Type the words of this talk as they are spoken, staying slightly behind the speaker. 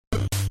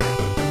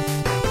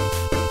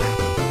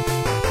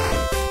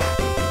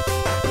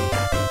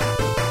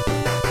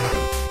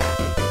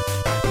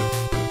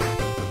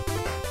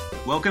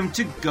Welcome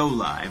to Go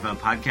Live, a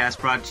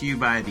podcast brought to you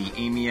by the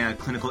AMIA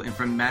Clinical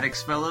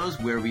Informatics Fellows,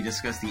 where we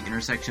discuss the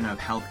intersection of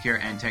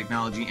healthcare and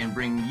technology and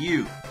bring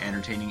you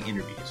entertaining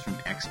interviews from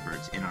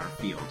experts in our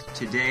field.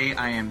 Today,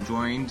 I am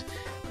joined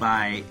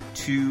by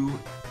two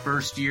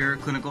first-year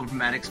Clinical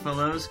Informatics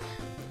Fellows.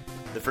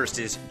 The first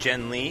is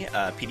Jen Lee,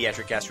 a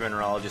pediatric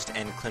gastroenterologist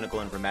and clinical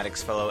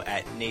informatics fellow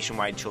at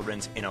Nationwide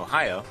Children's in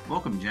Ohio.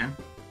 Welcome, Jen.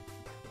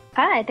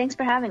 Hi, thanks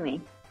for having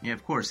me. Yeah,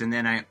 of course. And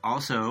then I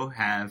also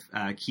have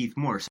Keith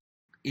Morse,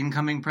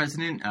 incoming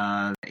president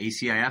of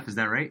ACIF. Is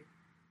that right?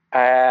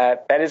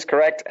 That is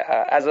correct.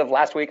 As of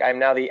last week, I'm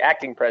now the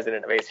acting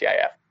president of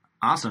ACIF.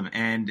 Awesome.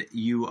 And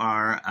you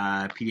are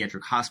a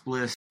pediatric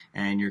hospitalist,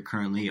 and you're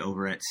currently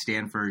over at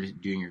Stanford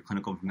doing your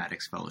clinical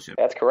informatics fellowship.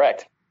 That's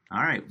correct.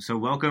 All right. So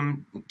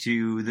welcome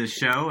to the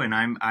show. And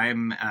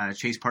I'm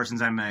Chase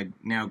Parsons. I'm a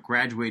now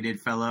graduated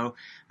fellow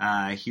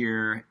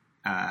here,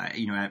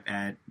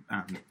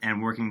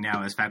 and working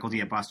now as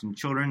faculty at Boston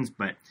Children's.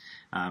 But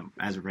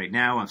as of right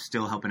now, I'm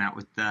still helping out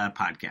with the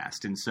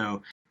podcast. And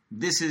so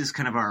this is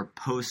kind of our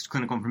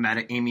post-clinical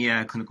informatics,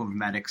 AMIA Clinical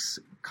Informatics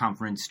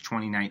Conference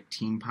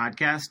 2019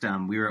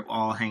 podcast. We were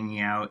all hanging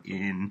out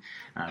in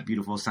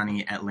beautiful,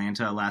 sunny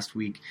Atlanta last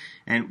week.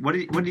 And what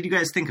did you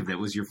guys think of it?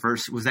 Was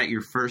that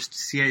your first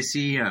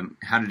CIC?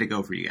 How did it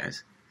go for you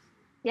guys?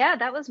 Yeah,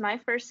 that was my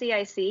first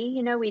CIC.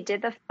 We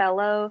did the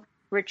fellow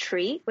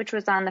retreat, which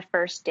was on the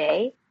first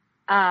day.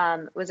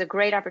 It was a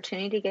great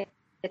opportunity to get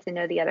to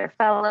know the other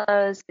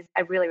fellows.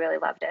 I really, really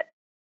loved it.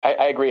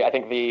 I agree. I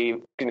think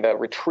the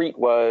retreat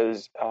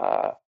was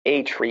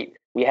a treat.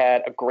 We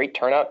had a great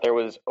turnout. There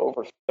was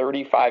over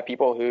 35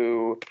 people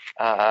who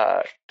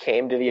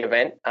came to the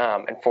event.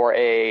 And for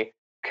a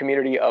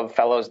community of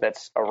fellows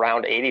that's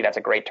around 80, that's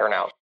a great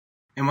turnout.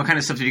 And what kind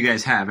of stuff did you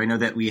guys have? I know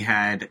that we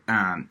had,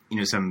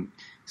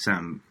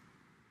 some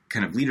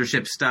kind of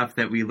leadership stuff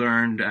that we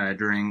learned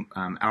during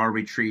our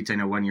retreats. I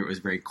know one year it was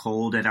very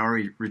cold at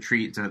our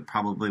retreat, so it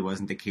probably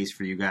wasn't the case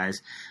for you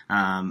guys.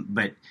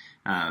 But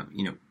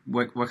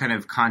what kind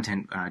of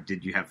content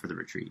did you have for the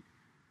retreat?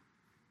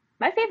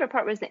 My favorite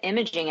part was the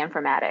imaging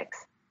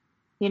informatics.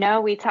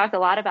 We talked a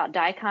lot about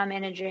DICOM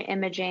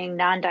imaging,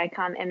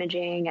 non-DICOM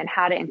imaging, and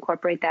how to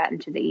incorporate that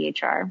into the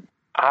EHR.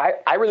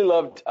 I really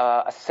loved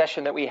a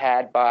session that we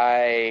had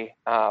by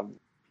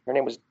her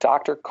name was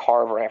Dr.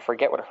 Carver, and I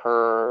forget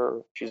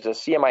she's a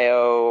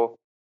CMIO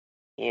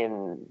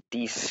in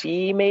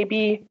DC,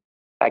 maybe.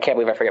 I can't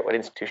believe I forget what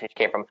institution she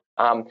came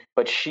from.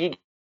 But she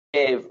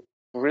gave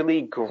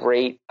really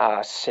great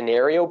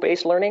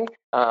scenario-based learning.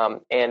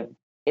 And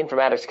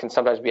informatics can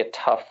sometimes be a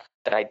tough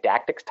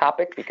didactics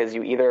topic because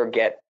you either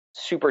get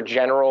super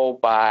general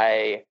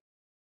by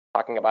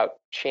talking about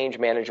change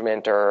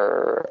management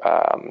or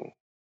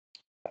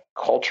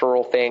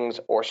cultural things,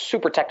 or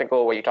super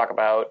technical where you talk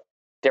about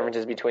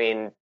differences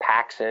between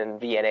PACS and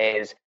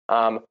VNAs.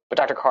 But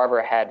Dr.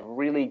 Carver had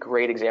really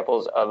great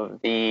examples of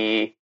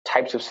the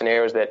types of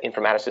scenarios that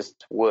informaticists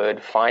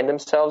would find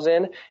themselves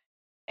in,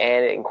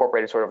 and it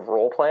incorporated sort of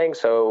role playing.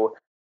 So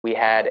we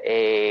had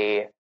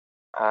a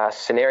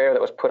scenario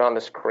that was put on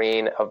the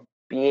screen of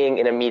being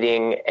in a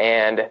meeting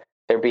and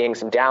there being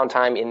some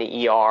downtime in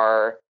the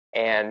ER,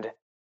 and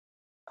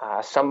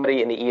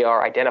somebody in the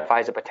ER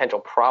identifies a potential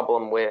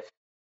problem with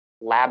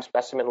lab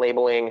specimen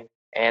labeling,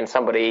 and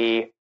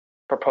somebody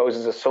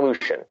proposes a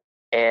solution.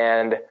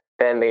 And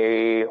then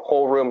the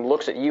whole room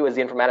looks at you as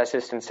the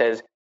informaticist and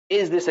says,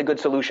 is this a good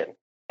solution?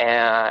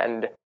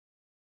 And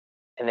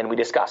then we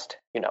discussed,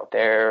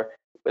 there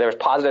was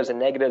positives and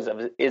negatives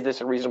of, is this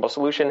a reasonable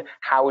solution?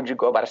 How would you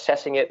go about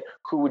assessing it?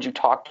 Who would you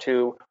talk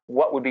to?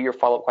 What would be your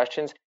follow-up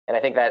questions? And I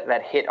think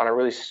that hit on a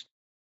really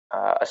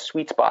a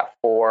sweet spot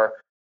for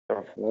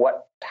sort of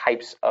what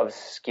types of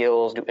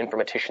skills do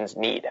informaticians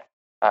need.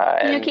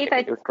 And Keith,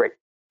 it was great.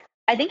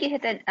 I think you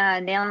hit the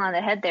nail on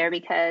the head there,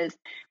 because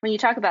when you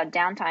talk about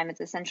downtime,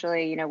 it's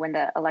essentially, when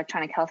the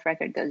electronic health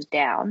record goes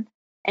down.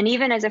 And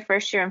even as a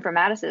first-year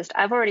informaticist,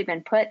 I've already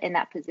been put in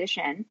that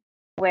position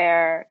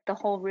where the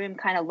whole room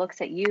kind of looks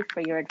at you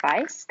for your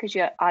advice because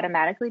you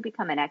automatically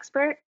become an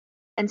expert.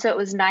 And so it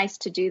was nice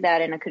to do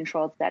that in a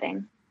controlled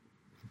setting.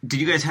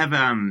 Did you guys have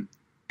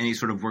any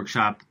sort of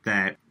workshop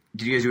did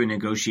you guys do a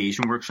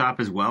negotiation workshop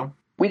as well?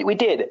 We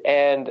did.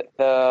 And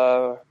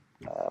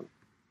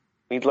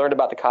we learned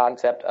about the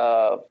concept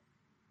of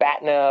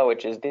BATNA,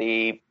 which is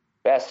the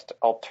best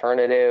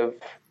alternative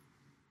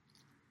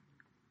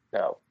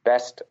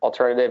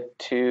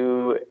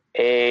to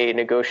a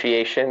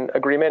negotiation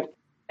agreement.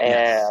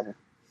 Yes. And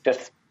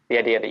just the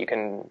idea that you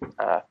can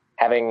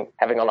having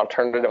an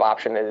alternative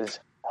option is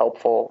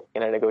helpful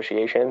in a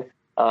negotiation.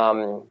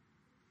 And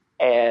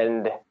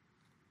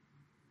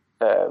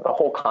the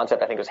whole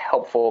concept, I think, was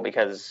helpful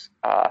because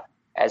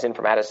as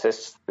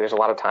informaticists, there's a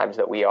lot of times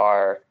that we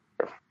are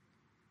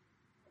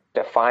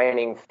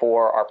defining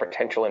for our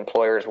potential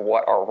employers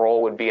what our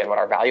role would be and what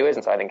our value is.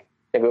 And so I think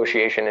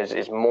negotiation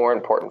is more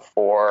important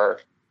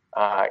for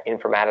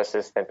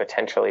informaticists than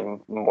potentially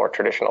more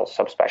traditional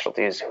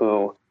subspecialties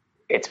who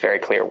it's very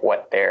clear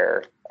what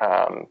their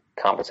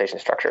compensation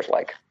structure is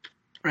like.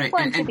 Right.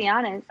 Well, and to be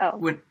honest,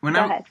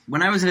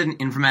 when I was an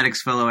informatics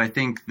fellow, I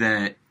think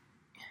that,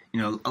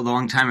 a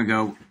long time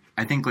ago,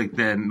 I think like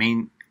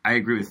I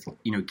agree with,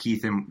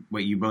 Keith and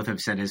what you both have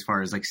said as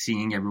far as like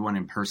seeing everyone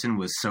in person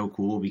was so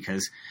cool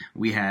because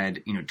we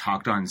had,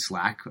 talked on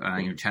Slack,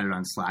 chatted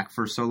on Slack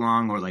for so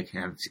long, or like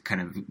have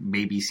kind of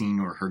maybe seen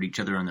or heard each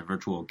other on the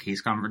virtual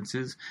case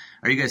conferences.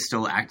 Are you guys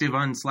still active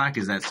on Slack?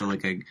 Is that still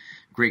like a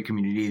great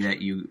community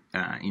that you're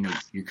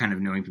kind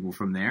of knowing people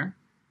from there?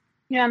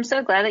 I'm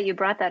so glad that you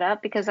brought that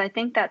up because I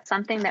think that's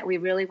something that we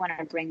really want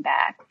to bring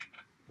back.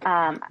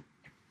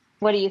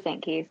 What do you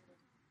think, Keith?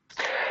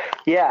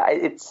 Yeah,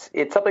 it's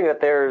something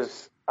that there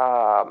is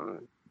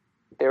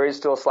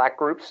still Slack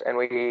groups, and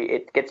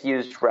it gets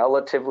used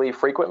relatively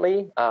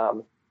frequently.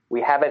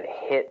 We haven't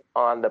hit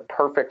on the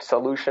perfect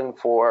solution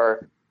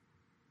for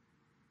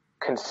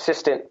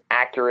consistent,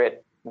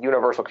 accurate,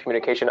 universal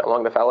communication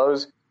among the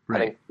fellows.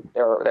 Right. I think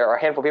there are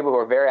a handful of people who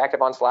are very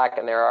active on Slack,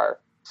 and there are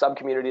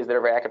sub-communities that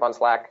are very active on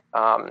Slack,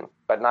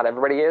 but not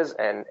everybody is,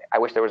 and I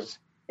wish there was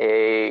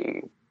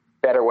a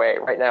better way.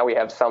 Right now we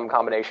have some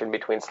combination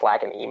between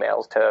Slack and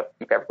emails to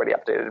keep everybody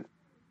updated.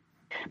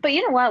 But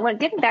you know what? When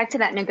getting back to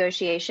that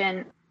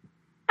negotiation,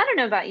 I don't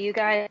know about you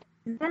guys.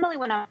 Normally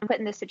when I'm put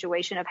in this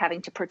situation of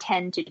having to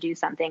pretend to do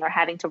something or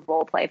having to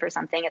role play for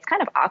something, it's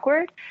kind of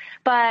awkward.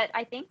 But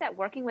I think that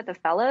working with the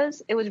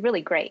fellows, it was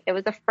really great. It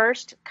was the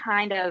first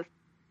kind of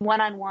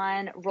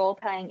one-on-one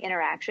role-playing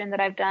interaction that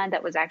I've done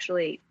that was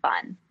actually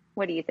fun.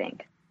 What do you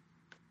think?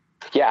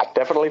 Yeah,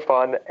 definitely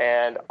fun.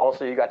 And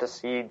also you got to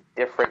see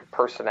different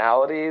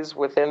personalities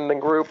within the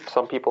group.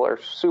 Some people are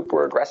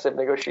super aggressive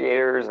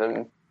negotiators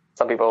and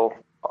some people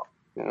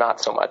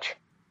not so much.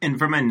 And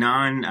from a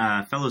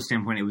non-fellow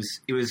standpoint,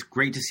 it was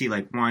great to see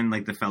like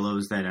the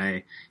fellows that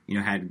I,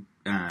 had,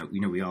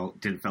 we all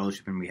did a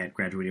fellowship and we had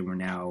graduated. We're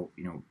now,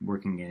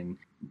 working in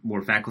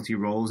more faculty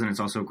roles. And it's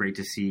also great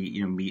to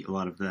see, meet a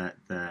lot of the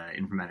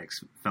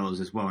informatics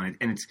fellows as well. And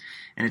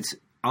it's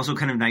also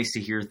kind of nice to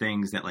hear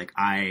things that like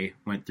I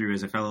went through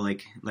as a fellow,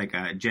 like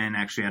Jen,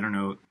 actually, I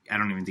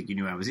don't even think you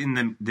knew I was in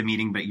the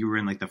meeting, but you were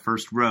in like the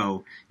first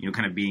row,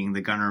 kind of being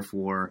the gunner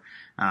for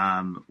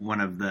one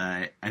of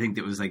the, I think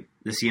it was like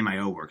the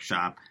CMIO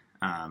workshop.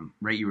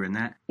 Right? You were in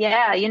that?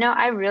 Yeah.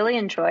 I really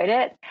enjoyed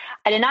it.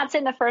 I did not sit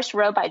in the first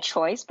row by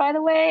choice, by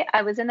the way.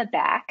 I was in the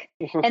back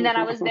and then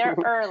I was there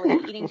early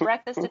eating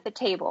breakfast at the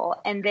table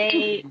and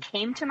they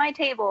came to my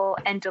table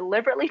and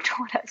deliberately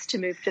told us to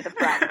move to the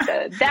front.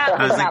 So that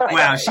was like,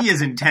 wow, she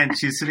is intense.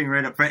 She's sitting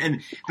right up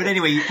front. But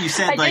anyway, you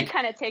said I did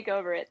kind of take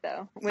over it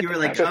though. You were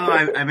like,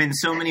 I'm in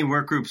so many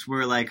work groups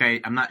where like,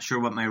 I'm not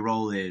sure what my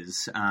role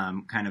is,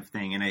 kind of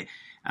thing.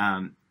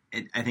 And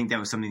I think that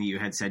was something that you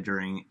had said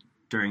during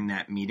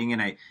that meeting.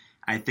 And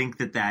I think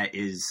that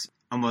is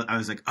almost, I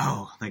was like,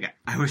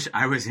 I wish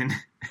I was in,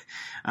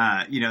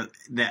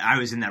 that I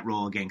was in that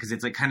role again. Cause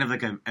it's like kind of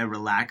like a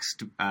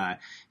relaxed,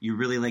 you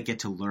really like get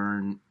to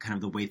learn kind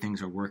of the way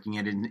things are working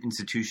at an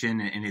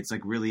institution. And it's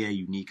like really a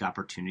unique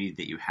opportunity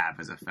that you have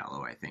as a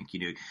fellow. I think,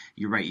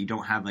 you're right. You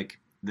don't have like,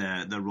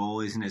 the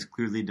role isn't as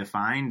clearly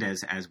defined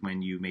as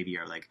when you maybe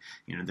are like,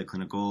 the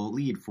clinical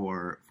lead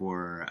for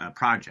a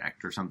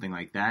project or something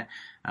like that.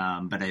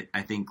 But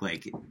I think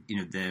like,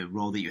 the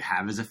role that you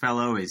have as a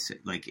fellow is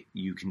like,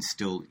 you can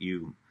still,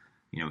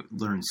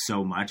 learn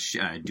so much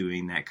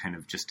doing that kind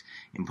of just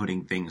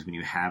inputting things when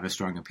you have a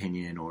strong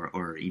opinion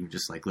or even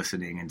just like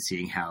listening and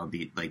seeing how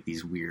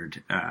these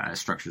weird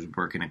structures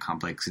work in a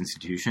complex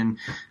institution.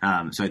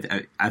 So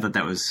I thought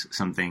that was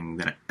something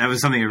I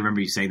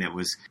remember you saying that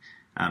was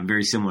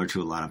very similar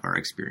to a lot of our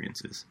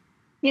experiences.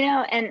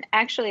 And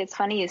actually it's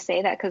funny you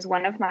say that because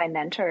one of my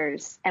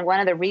mentors and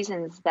one of the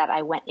reasons that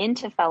I went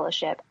into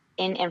fellowship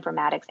in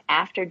informatics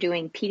after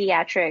doing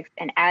pediatrics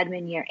and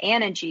admin year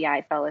and a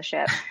GI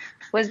fellowship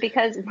was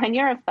because when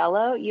you're a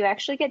fellow, you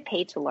actually get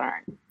paid to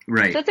learn.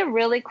 Right. So it's a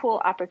really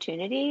cool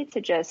opportunity to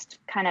just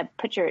kind of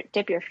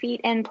dip your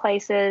feet in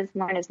places,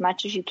 learn as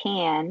much as you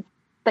can.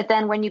 But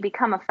then when you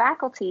become a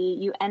faculty,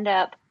 you end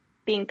up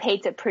being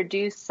paid to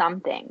produce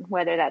something,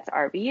 whether that's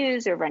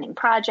RVUs or running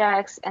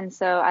projects. And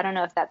so I don't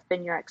know if that's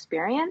been your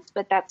experience,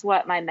 but that's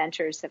what my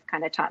mentors have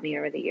kind of taught me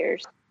over the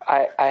years.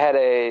 I had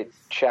a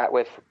chat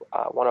with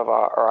one of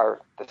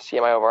the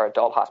CMIO of our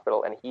adult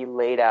hospital, and he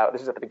laid out,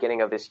 this is at the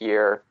beginning of this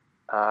year,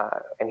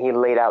 and he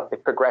laid out the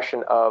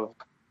progression of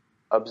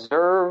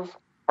observe,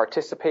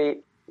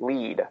 participate,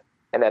 lead,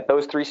 and that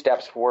those 3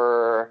 steps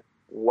were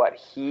what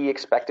he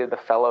expected the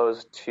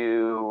fellows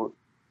to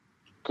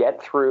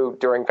get through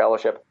during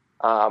fellowship.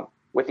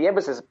 With the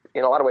emphasis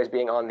in a lot of ways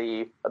being on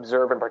the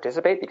observe and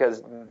participate,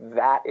 because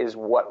that is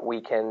what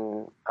we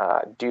can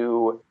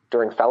do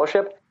during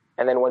fellowship.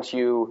 And then once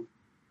you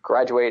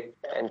graduate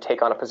and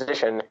take on a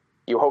position,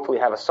 you hopefully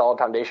have a solid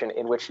foundation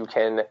in which you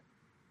can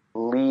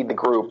lead the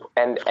group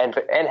and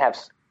have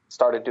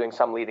started doing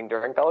some leading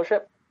during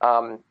fellowship.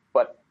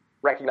 But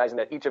recognizing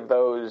that each of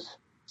those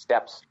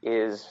steps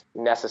is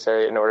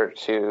necessary in order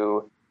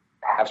to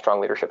have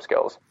strong leadership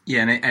skills.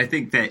 Yeah, and I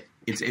think that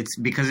it's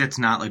because it's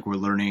not like we're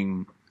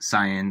learning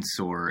science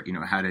or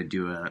how to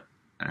do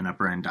an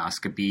upper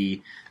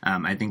endoscopy.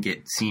 I think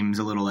it seems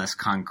a little less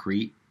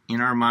concrete in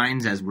our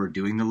minds as we're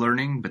doing the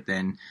learning, but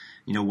then,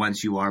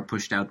 once you are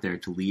pushed out there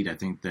to lead, I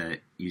think that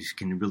you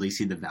can really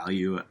see the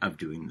value of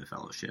doing the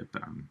fellowship,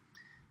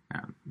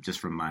 just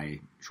from my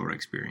short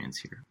experience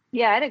here.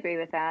 Yeah, I'd agree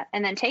with that.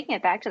 And then taking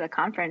it back to the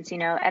conference,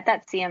 at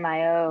that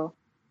CMIO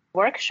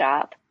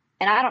workshop,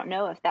 and I don't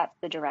know if that's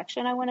the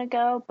direction I want to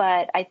go,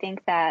 but I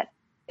think that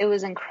it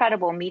was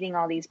incredible meeting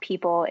all these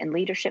people in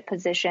leadership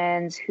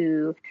positions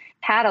who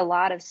had a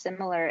lot of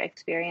similar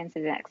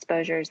experiences and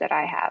exposures that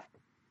I have,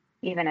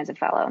 even as a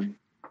fellow.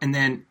 And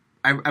then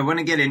I want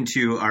to get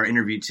into our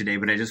interview today,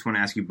 but I just want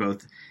to ask you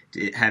both,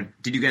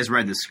 did you guys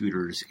ride the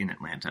scooters in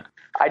Atlanta?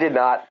 I did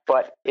not,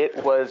 but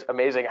it was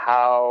amazing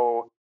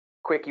how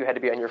quick you had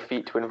to be on your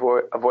feet to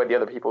avoid the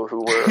other people who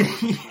were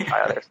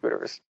on their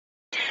scooters.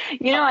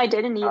 I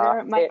didn't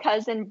either. My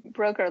cousin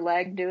broke her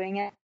leg doing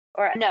it.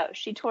 Or no,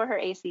 she tore her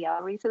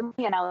ACL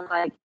recently, and I was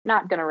like,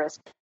 not going to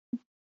risk it.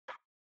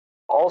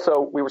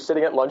 Also, we were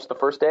sitting at lunch the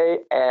first day,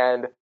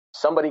 and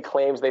somebody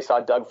claims they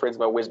saw Doug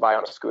Fridsma whiz by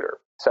on a scooter.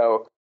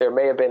 So there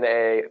may have been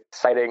a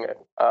sighting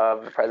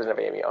of the president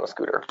of AMIA on a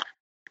scooter.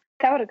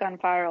 That would have gone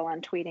viral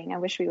on tweeting. I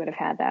wish we would have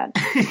had that.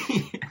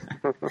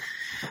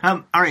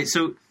 All right.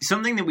 So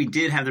something that we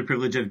did have the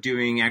privilege of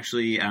doing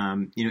actually,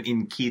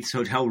 in Keith's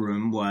hotel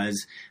room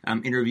was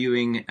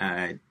interviewing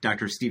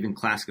Dr. Stephen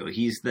Klasko.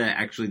 He's the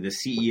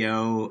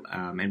CEO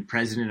and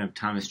president of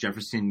Thomas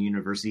Jefferson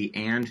University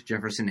and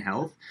Jefferson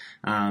Health.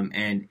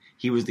 And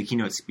he was the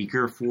keynote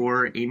speaker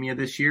for AMIA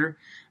this year.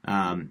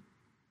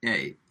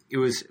 It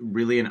was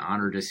really an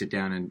honor to sit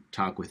down and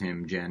talk with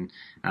him, Jen.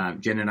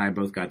 Jen and I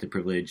both got the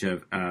privilege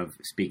of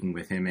speaking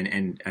with him,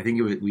 and I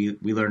think we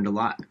learned a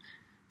lot.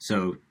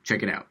 So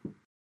check it out.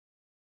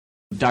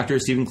 Dr.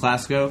 Stephen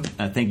Klasko,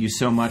 thank you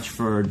so much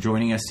for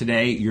joining us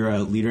today. You're a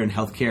leader in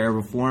healthcare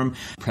reform,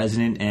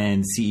 president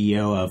and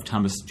CEO of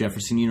Thomas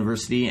Jefferson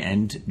University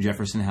and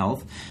Jefferson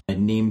Health,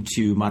 named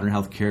to Modern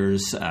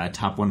Healthcare's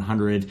top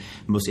 100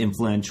 most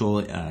influential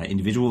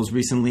individuals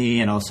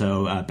recently, and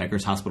also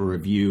Becker's Hospital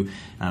Review.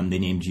 They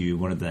named you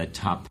one of the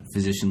top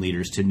physician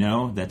leaders to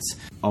know. That's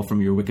all from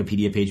your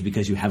Wikipedia page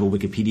because you have a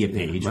Wikipedia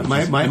page.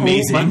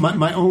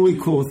 My only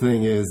cool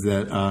thing is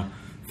that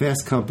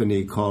Fast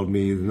Company called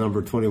me the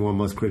number 21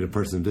 most creative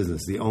person in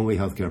business, the only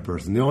healthcare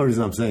person. The only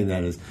reason I'm saying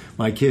that is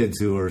my kids,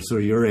 who are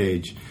sort of your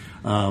age,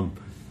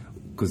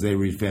 because they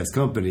read Fast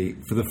Company,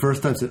 for the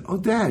first time said, "Oh,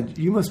 Dad,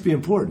 you must be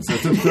important." So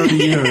it took 30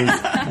 years.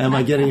 Am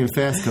I getting in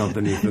Fast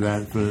Company for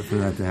that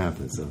to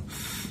happen? So,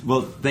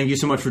 well, thank you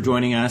so much for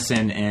joining us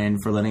and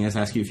for letting us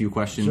ask you a few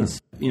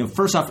questions. Sure.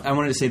 First off, I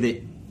wanted to say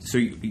that. So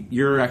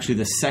you're actually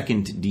the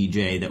second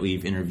DJ that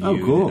we've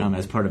interviewed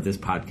as part of this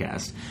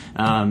podcast.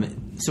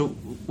 So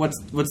what's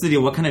the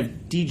deal? What kind of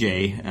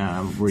DJ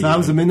were you? So I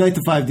was a midnight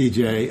to 5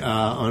 DJ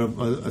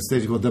on a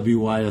station called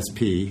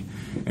WYSP,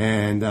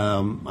 and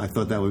I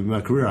thought that would be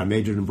my career. I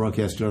majored in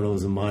broadcast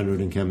journalism,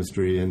 minored in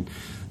chemistry, and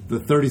the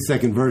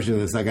 30-second version of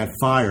this, I got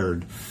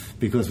fired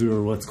because we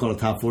were what's called a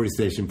top 40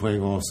 station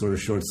playing all sort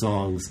of short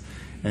songs,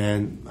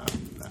 and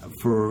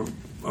for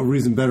a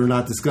reason better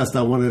not discussed,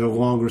 I wanted a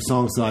longer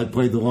song, so I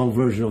played the long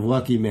version of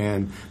Lucky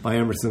Man by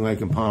Emerson, Lake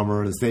and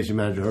Palmer. The station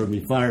manager heard me,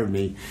 fired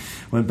me,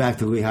 went back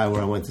to Lehigh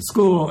where I went to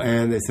school,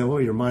 and they said,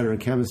 well, you're a minor in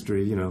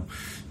chemistry,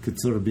 could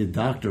sort of be a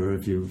doctor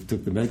if you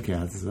took the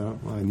MedCats. I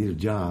said, well, I need a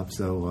job,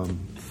 so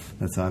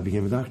that's how I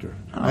became a doctor.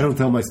 I don't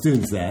tell my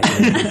students that.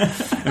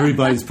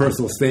 Everybody's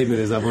personal statement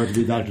is I've wanted to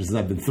be a doctor since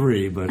I've been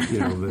 3, but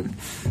the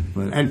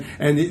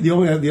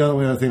only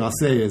other thing I'll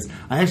say is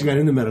I actually got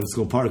into medical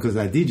school partly because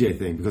of that DJ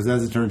thing, because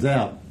as it turns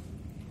out,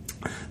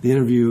 the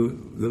interview,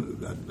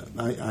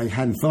 I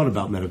hadn't thought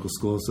about medical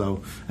school,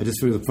 so I just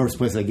figured the first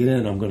place I get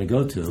in, I'm going to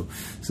go to.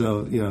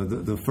 So,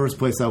 the first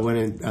place I went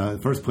in,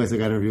 first place I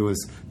got interviewed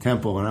was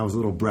Temple, and I was a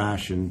little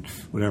brash and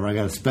whatever. I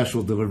got a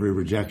special delivery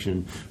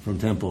rejection from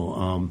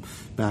Temple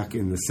back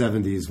in the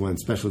 70s when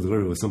special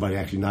delivery was somebody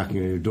actually knocking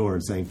on your door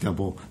and saying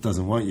Temple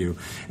doesn't want you.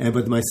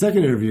 But my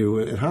second interview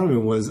at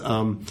Hardeman was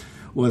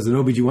an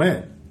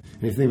OBGYN.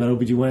 And if you think about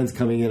OBGYNs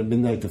coming in at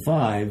midnight to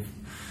 5,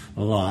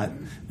 a lot.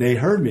 They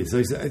heard me. So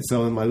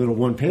in my little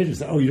one-pager,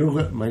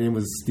 said, my name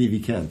was Stevie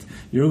Kent.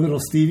 You're little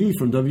Stevie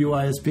from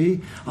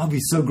WISP? I'll be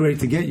so great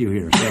to get you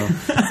here.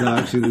 So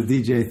actually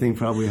the DJ thing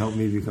probably helped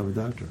me become a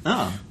doctor.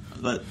 Oh,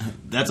 but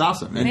that's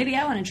awesome. And maybe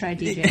I want to try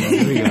DJ.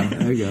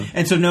 There you go.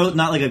 And so not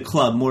like a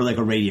club, more like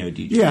a radio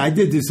DJ. Yeah, I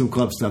did do some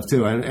club stuff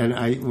too. And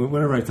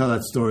whenever I tell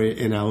that story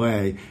in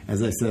LA,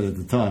 as I said at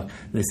the talk,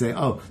 they say,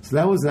 "Oh, so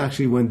that was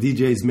actually when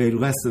DJs made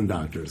less than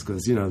doctors,"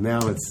 because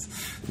now it's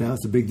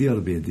a big deal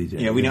to be a DJ.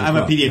 Yeah, we know. I'm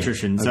a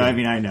pediatrician, so I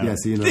mean I know. Yeah,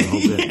 so you know the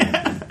whole bit.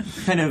 Yeah.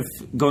 Kind of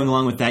going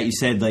along with that, you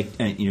said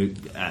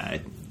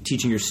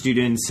teaching your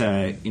students,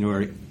 or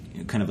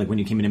kind of like when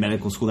you came into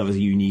medical school, that was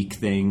a unique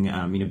thing,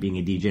 being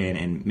a DJ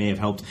and may have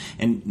helped.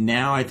 And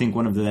now I think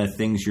one of the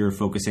things you're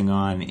focusing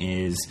on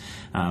is,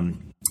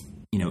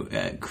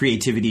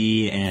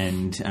 creativity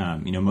and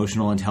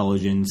emotional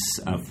intelligence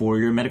for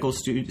your medical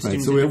students?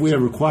 Right. So we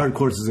have required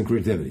courses in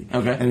creativity.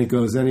 Okay. And it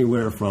goes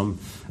anywhere from,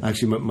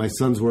 actually, my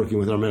son's working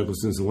with our medical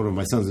students.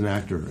 My son's an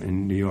actor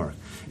in New York,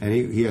 and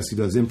he actually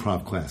does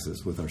improv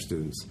classes with our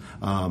students.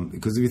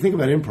 Because if you think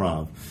about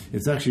improv,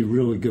 it's actually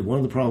really good. One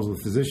of the problems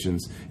with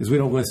physicians is we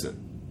don't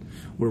listen.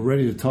 We're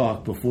ready to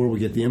talk before we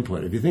get the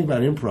input. If you think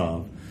about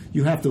improv,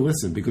 you have to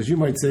listen, because you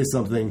might say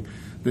something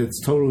that's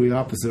totally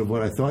opposite of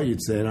what I thought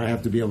you'd say, and I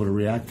have to be able to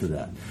react to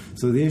that.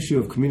 So the issue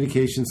of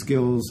communication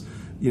skills,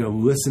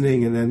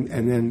 listening and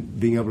then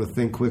being able to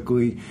think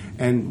quickly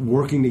and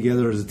working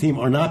together as a team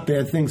are not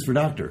bad things for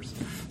doctors.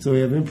 So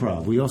we have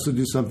improv. We also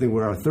do something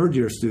where our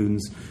third-year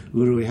students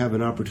literally have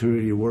an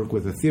opportunity to work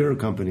with a theater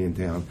company in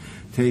town,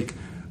 take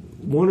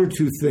one or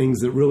two things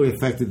that really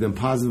affected them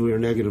positively or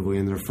negatively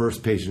in their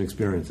first patient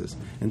experiences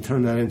and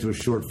turn that into a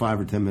short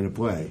 5 or 10 minute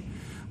play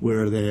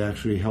where they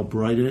actually help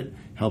write it,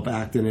 help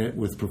act in it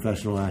with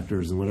professional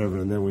actors and whatever.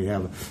 And then we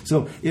have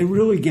so it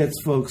really gets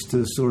folks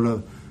to sort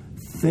of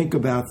think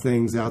about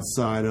things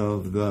outside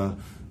of the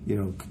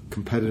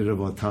competitive,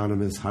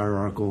 autonomous,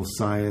 hierarchical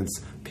science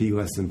P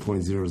less than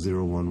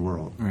 0.001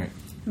 world. Right.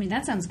 I mean,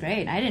 that sounds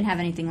great. I didn't have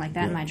anything like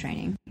that in my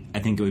training. I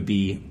think it would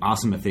be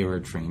awesome if they were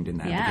trained in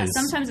that. Yeah,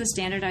 sometimes a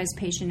standardized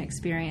patient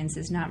experience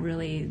is not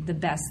really the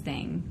best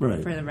thing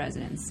for the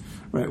residents.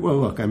 Right. Well,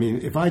 look, I mean,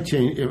 if I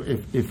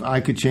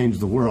could change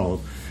the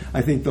world,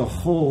 I think the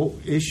whole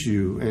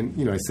issue,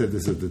 and I said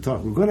this at the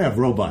talk, we're going to have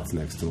robots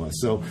next to us.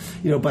 So,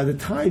 by the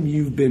time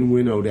you've been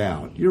winnowed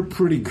out, you're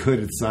pretty good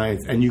at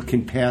science, and you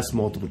can pass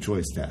multiple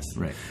choice tests.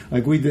 Right.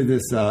 Like we did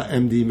this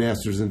MD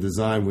Masters in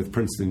Design with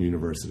Princeton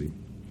University.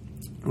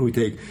 We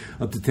take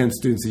up to 10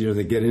 students a year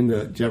that get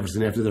into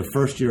Jefferson after their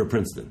first year at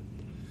Princeton.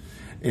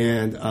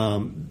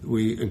 And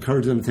we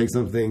encourage them to take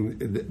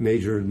something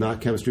major,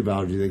 not chemistry,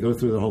 biology. They go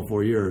through the whole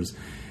 4 years,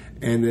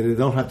 and then they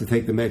don't have to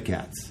take the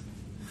MedCats.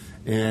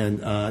 And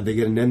they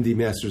get an MD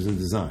Masters in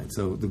Design.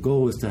 So the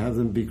goal is to have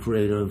them be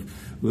creative,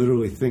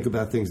 literally think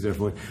about things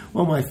differently.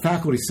 Well, my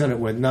faculty senate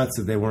went nuts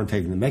that they weren't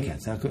taking the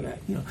MedCats. How could I?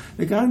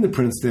 They got into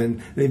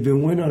Princeton. They've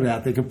been winnowed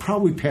out. They can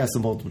probably pass a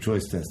multiple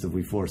choice test if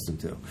we force them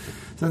to.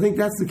 So I think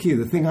that's the key.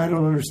 The thing I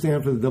don't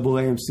understand for the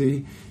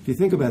AAMC, if you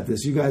think about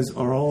this, you guys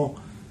are all,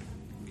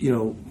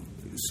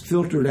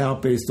 filtered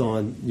out based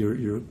on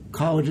your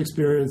college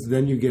experience.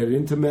 Then you get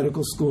into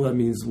medical school. That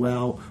means,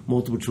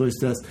 multiple choice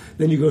tests.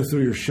 Then you go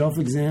through your shelf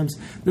exams.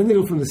 Then they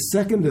go from the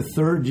second to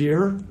third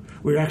year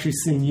where you're actually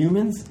seeing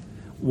humans.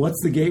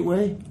 What's the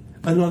gateway?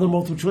 Another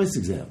multiple choice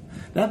exam.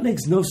 That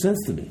makes no sense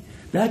to me.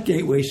 That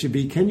gateway should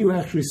be, can you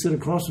actually sit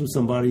across from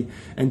somebody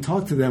and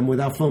talk to them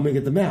without foaming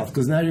at the mouth?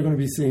 Because now you're going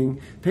to be seeing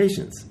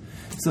patients.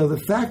 So the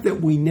fact that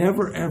we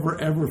never, ever,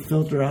 ever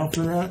filter out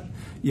for that,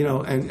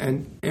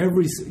 and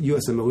every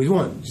USMLE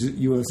 1,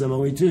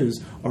 USMLE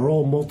 2s are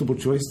all multiple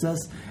choice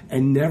tests,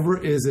 and never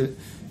is it,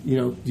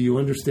 do you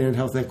understand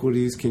health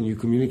equities? Can you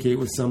communicate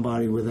with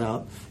somebody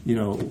without,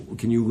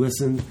 can you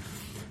listen?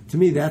 To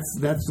me, that's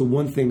the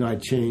one thing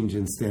I'd change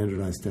in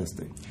standardized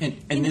testing.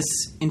 And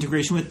this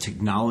integration with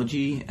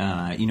technology,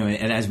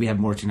 and as we have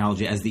more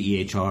technology, as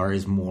the EHR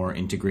is more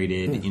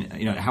integrated,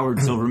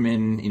 Howard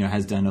Silverman,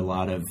 has done a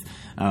lot of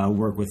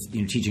work with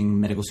teaching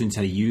medical students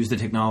how to use the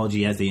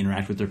technology as they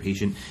interact with their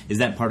patient. Is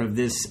that part of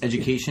this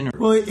education?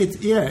 Well,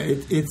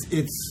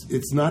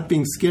 it's not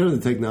being scared of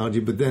the technology,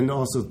 but then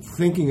also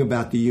thinking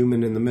about the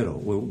human in the middle,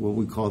 what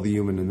we call the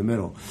human in the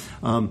middle.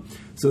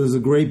 So there's a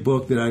great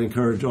book that I'd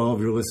encourage all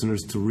of your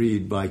listeners to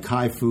read by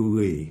Kai-Fu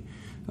Lee,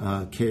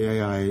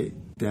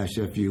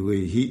 Kai-Fu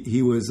Lee.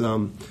 He was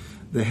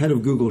the head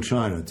of Google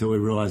China until he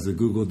realized that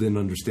Google didn't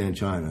understand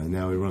China, and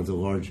now he runs a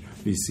large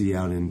VC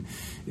out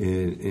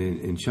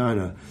in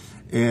China.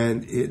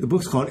 And the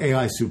book's called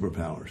AI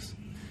Superpowers.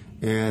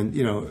 And,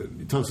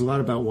 it talks a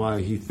lot about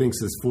why he thinks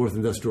this fourth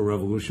industrial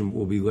revolution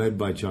will be led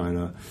by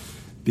China,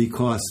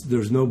 because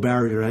there's no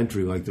barrier to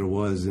entry like there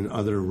was in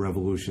other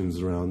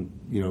revolutions around,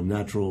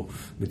 natural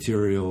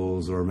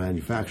materials or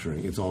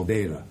manufacturing. It's all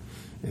data.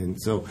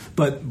 And so,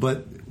 but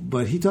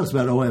he talks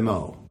about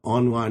OMO,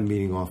 online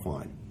meeting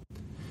offline.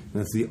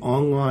 That's the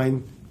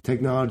online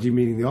technology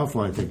meeting the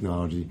offline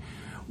technology.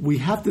 We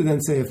have to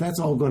then say, if that's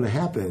all going to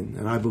happen,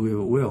 and I believe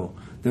it will,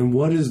 then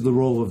what is the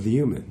role of the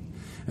human?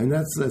 And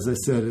that's, as I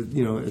said,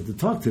 at the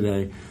talk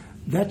today,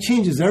 that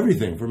changes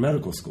everything for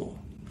medical school.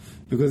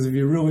 Because if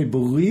you really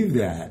believe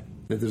that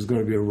there's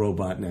going to be a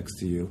robot next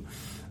to you,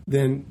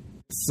 then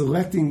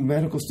selecting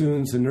medical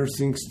students and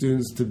nursing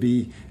students to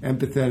be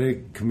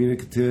empathetic,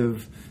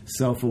 communicative,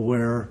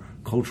 self-aware,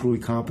 culturally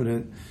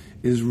competent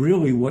is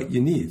really what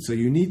you need. So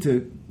you need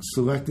to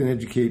select and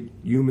educate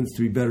humans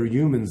to be better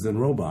humans than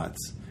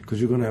robots, because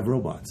you're going to have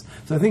robots.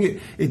 So I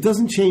think it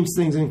doesn't change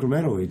things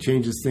incrementally. It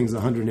changes things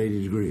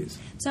 180 degrees.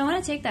 So I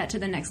want to take that to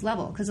the next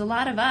level, because a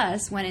lot of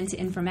us went into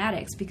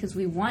informatics because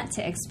we want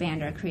to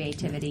expand our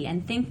creativity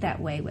and think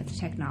that way with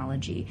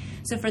technology.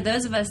 So for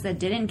those of us that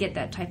didn't get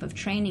that type of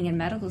training in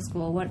medical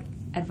school, what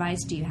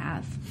advice do you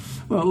have?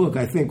 Well, look,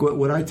 I think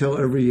what I tell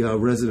every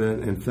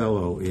resident and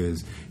fellow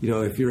is,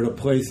 if you're in a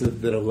place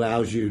that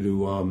allows you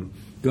to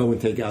go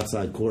and take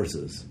outside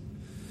courses.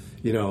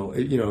 You know,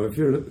 if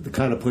you're the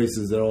kind of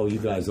places that all you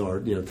guys are,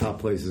 top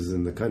places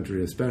in the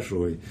country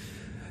especially,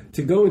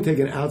 to go and take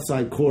an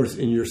outside course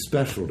in your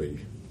specialty,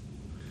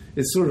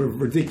 it's sort of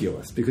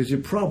ridiculous because you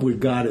probably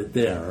got it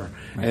there,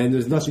 right. And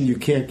there's nothing you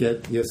can't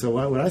get. So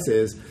what I say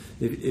is,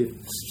 if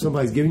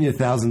somebody's giving you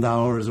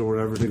 $1,000 or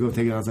whatever to go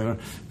take it outside,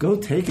 go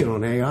take it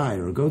on AI,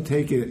 or go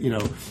take it,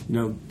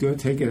 go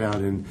take it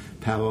out in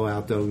Palo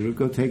Alto,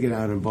 go take it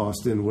out in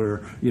Boston,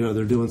 where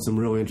they're doing some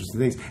really interesting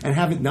things, and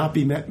have it not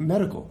be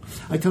medical.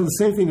 I tell the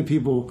same thing to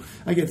people.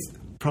 I get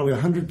probably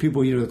 100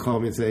 people a year that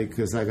call me and say,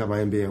 because I got my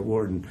MBA at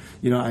Wharton,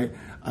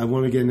 I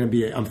want to get an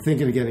MBA. I'm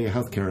thinking of getting a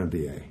healthcare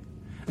MBA.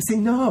 I say,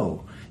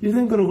 no. You're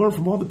then going to learn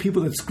from all the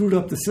people that screwed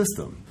up the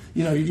system.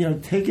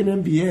 Take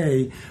an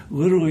MBA,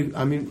 literally,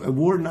 at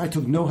Wharton, I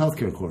took no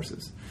healthcare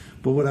courses.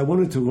 But what I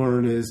wanted to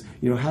learn is,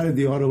 how did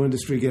the auto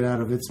industry get out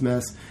of its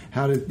mess?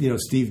 How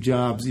did, Steve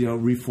Jobs,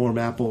 reform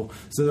Apple?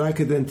 So that I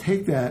could then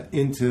take that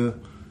into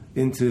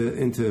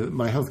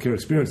my healthcare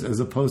experience, as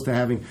opposed to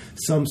having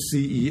some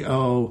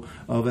CEO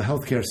of a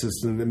healthcare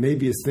system that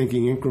maybe is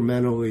thinking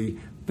incrementally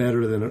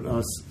better than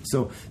us.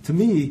 So to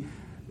me,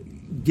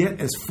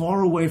 get as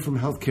far away from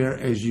healthcare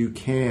as you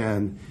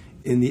can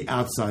in the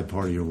outside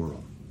part of your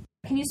world.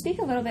 Can you speak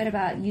a little bit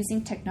about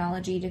using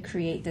technology to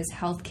create this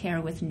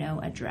healthcare with no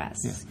address?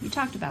 Yeah. You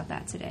talked about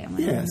that today.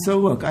 So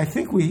look, I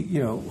think we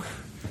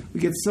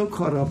get so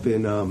caught up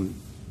in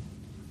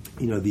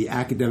the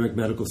academic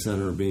medical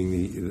center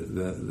being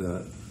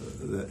the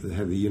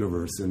head of the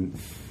universe, and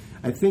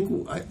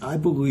I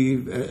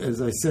believe,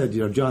 as I said,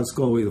 John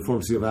Sculley, the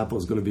former CEO of Apple,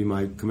 is going to be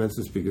my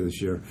commencement speaker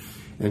this year,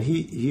 and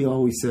he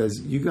always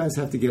says, you guys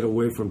have to get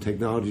away from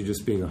technology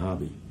just being a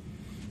hobby.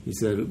 He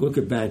said, look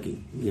at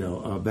banking.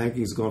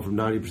 Banking's gone from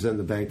 90% in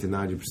the bank to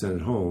 90%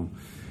 at home.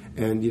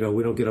 And,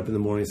 we don't get up in the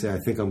morning and say, I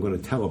think I'm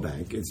going to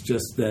telebank. It's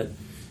just that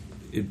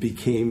it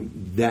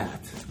became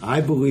that.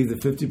 I believe that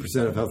 50%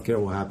 of healthcare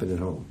will happen at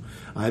home.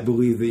 I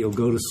believe that you'll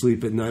go to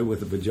sleep at night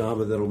with a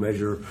pajama that'll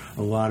measure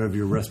a lot of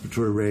your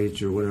respiratory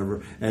rates or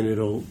whatever, and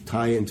it'll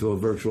tie into a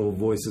virtual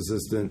voice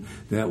assistant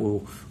that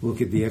will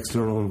look at the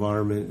external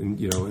environment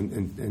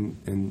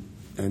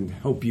and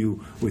help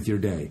you with your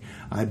day.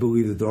 I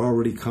believe that there are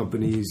already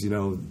companies,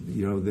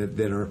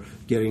 that are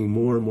getting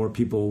more and more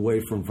people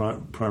away from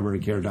primary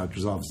care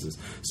doctors' offices.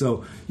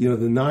 So, the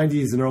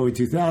 90s and early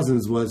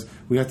 2000s was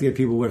we have to get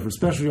people away from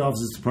specialty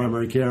offices to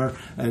primary care,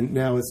 and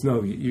now it's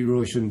no, you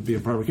really shouldn't be a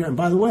primary care. And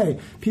by the way,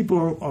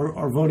 people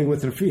are voting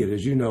with their feet.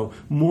 As you know,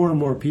 more and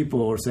more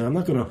people are saying, I'm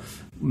not going to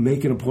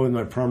make an appointment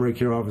in my primary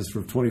care office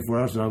for 24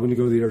 hours, and I'm going to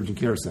go to the urgent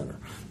care center.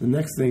 The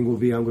next thing will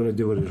be I'm going to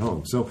do it at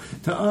home. So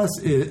to us,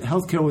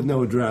 healthcare with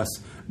no address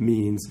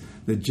means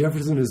that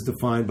Jefferson is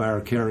defined by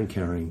our care and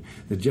caring.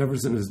 That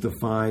Jefferson is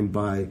defined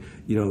by,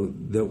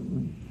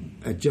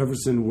 at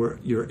Jefferson where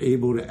you're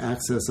able to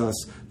access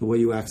us the way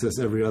you access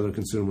every other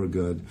consumer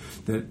good.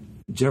 That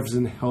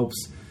Jefferson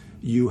helps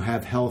you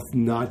have health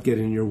not get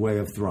in your way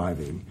of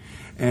thriving.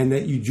 And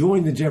that you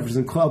join the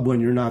Jefferson Club when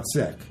you're not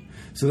sick.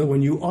 So that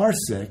when you are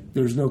sick,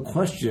 there's no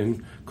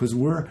question, because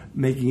we're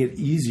making it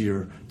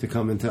easier to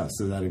come into us.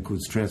 So that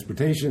includes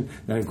transportation,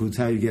 that includes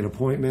how you get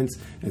appointments,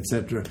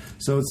 etc.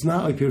 So it's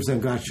not like people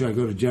saying, gosh, should I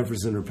go to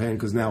Jefferson or Penn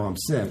because now I'm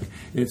sick?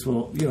 It's,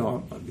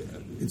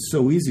 it's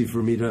so easy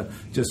for me to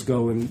just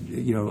go and,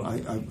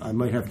 I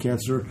might have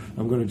cancer.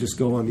 I'm going to just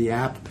go on the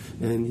app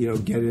and,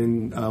 get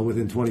in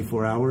within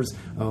 24 hours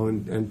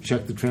and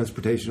check the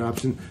transportation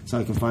option so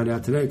I can find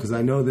out today, because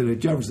I know that at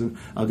Jefferson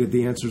I'll get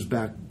the answers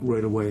back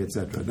right away,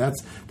 etc.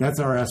 That's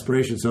our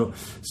aspiration. So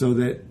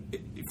that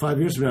 5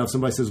 years from now, if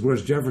somebody says,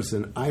 where's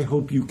Jefferson? I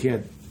hope you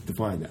can't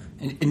define that.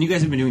 And you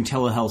guys have been doing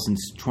telehealth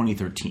since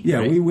 2013, Yeah,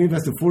 right? we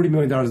invested $40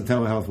 million in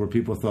telehealth where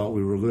people thought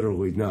we were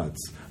literally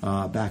nuts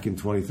back in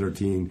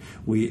 2013.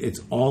 It's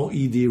all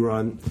ED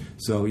run,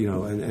 so,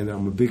 and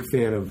I'm a big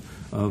fan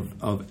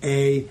of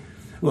A.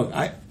 Look,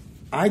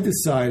 I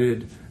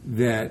decided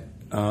that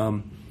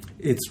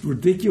it's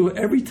ridiculous.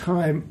 Every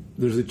time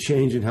there's a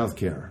change in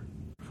healthcare,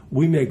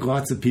 we make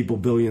lots of people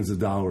billions of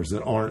dollars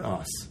that aren't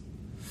us.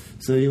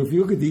 So if you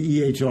look at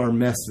the EHR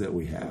mess that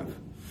we have,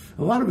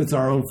 a lot of it's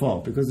our own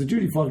fault, because the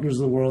Judy Faulkners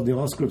of the world, the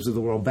Allscripts of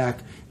the world, back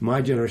in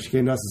my generation,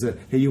 came to us and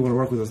said, hey, you want to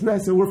work with us? And I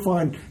said, we're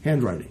fine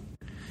handwriting.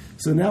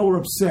 So now we're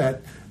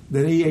upset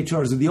that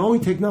EHRs are the only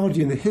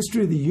technology in the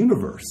history of the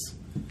universe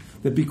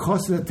that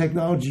because of that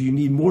technology, you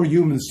need more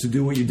humans to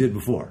do what you did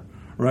before.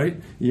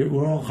 Right?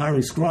 We're all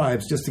hiring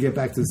scribes just to get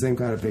back to the same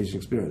kind of patient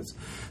experience.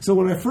 So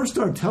when I first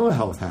started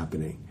telehealth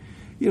happening,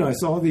 I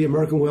saw the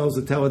American Wells,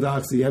 the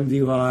Teledocs, the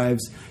MD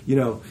Lives,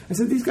 I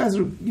said, these guys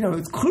are,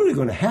 it's clearly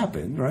going to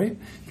happen, right?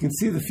 You can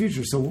see the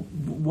future. So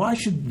why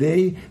should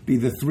they be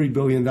the $3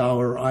 billion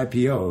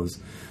IPOs?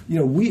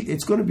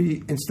 It's going to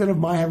be, instead of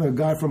my having a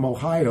guy from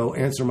Ohio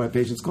answer my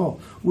patient's call,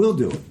 we'll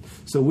do it.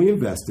 So we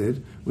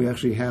invested. We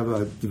actually have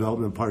a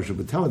development partnership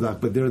with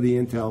Teladoc, but they're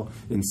the intel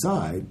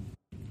inside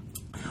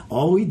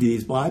all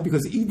EDs. Why?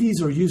 Because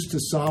EDs are used to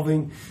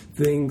solving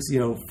things,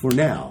 for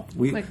now.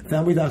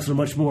 Family docs are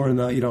much more in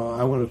the,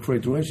 I want to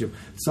create a relationship.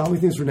 Solving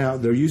things for now.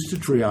 They're used to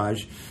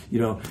triage,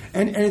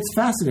 and it's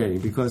fascinating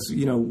because,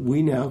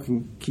 we now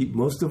can keep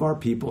most of our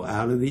people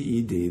out of the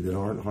ED that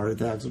aren't heart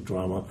attacks or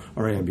trauma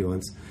or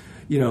ambulance,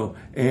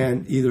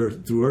 and either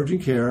through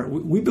urgent care.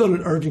 We built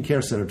an urgent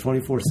care center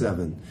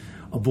 24/7,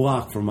 a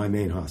block from my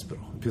main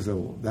hospital. People say,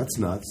 well, that's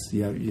nuts.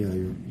 You're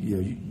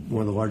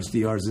one of the largest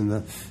ERs in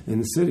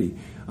the city.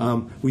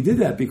 We did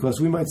that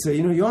because we might say,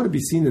 you ought to be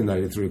seen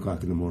tonight at 3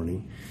 o'clock in the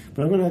morning,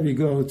 but I'm going to have you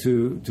go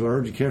to our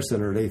urgent care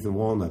center at 8th and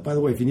Walnut. By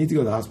the way, if you need to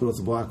go to the hospital, it's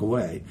a block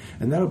away,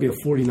 and that'll be a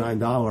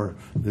 $49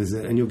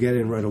 visit, and you'll get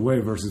in right away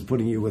versus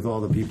putting you with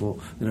all the people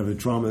that have a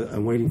trauma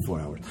and waiting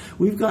 4 hours.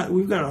 We've got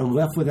our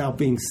left without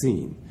being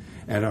seen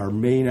at our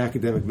main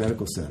academic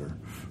medical center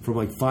from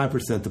like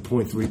 5% to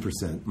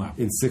 0.3%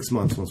 in 6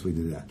 months once we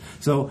did that.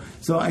 So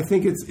I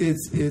think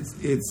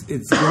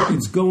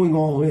it's going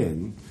all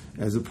in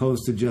as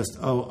opposed to just,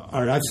 all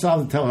right, I've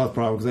solved the telehealth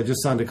problem because I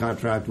just signed a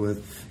contract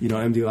with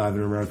MD Live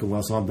and American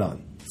Well, so I'm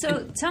done.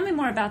 So tell me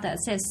more about that.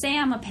 Say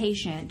I'm a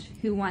patient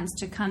who wants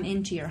to come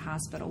into your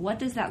hospital. What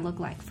does that look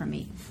like for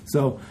me?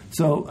 So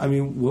I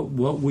mean,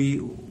 what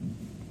we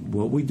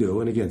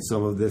do, and again,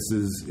 some of this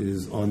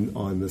is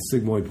on the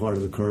sigmoid part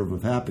of the curve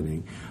of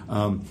happening.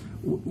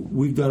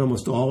 We've done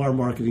almost all our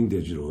marketing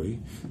digitally.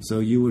 So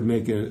you would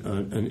make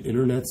an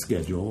internet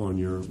schedule on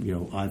your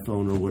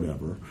iPhone or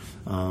whatever.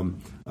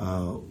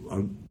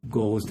 Our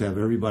goal is to have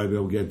everybody be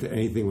able to get to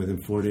anything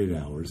within 48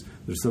 hours.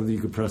 There's something you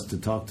could press to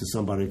talk to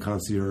somebody, a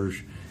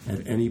concierge,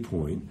 at any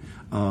point.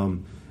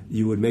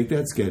 You would make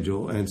that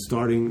schedule, and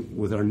starting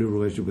with our new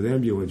relationship with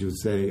Ambulance, you would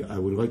say, I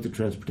would like the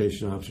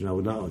transportation option, I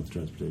would not like the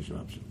transportation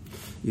option.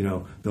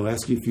 They'll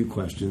ask you a few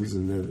questions,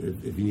 and then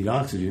if you need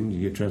oxygen, you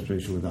get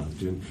transportation with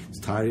oxygen. It's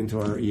tied into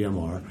our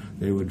EMR.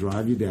 They would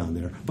drive you down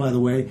there. By the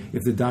way,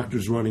 if the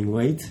doctor's running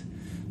late,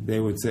 they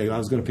would say, I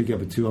was going to pick you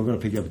up at 2, I'm going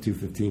to pick you up at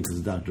 2:15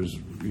 because the doctor's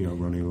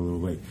running a little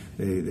late.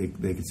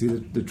 They can see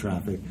the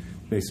traffic.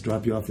 They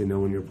drop you off. They know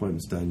when your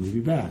appointment's done. You'll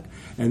be back.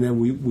 And then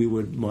we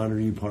would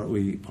monitor you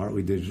partly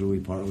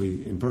digitally,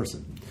 partly in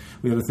person.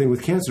 We have a thing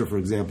with cancer, for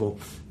example.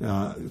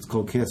 It's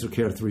called Cancer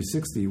Care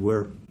 360,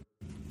 where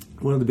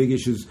one of the big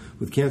issues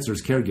with cancer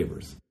is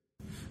caregivers.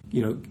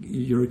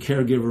 You're a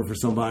caregiver for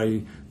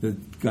somebody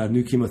that got a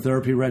new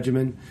chemotherapy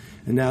regimen,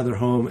 and now they're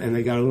home, and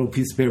they got a little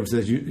piece of paper that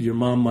says your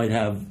mom might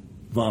have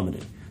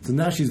vomiting. So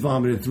now she's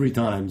vomited 3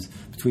 times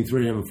between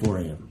 3 a.m. and 4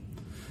 a.m.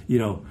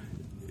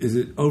 Is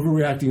it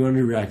overreacting or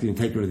underreacting, and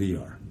take her to the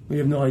ER? We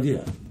have no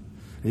idea.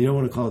 And you don't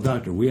want to call a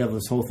doctor. We have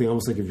this whole thing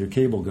almost like if your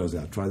cable goes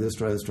out, try this,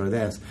 try this, try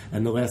that.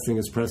 And the last thing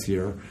is press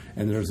here,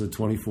 and there's a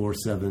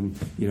 24/7,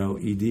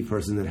 ED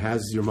person that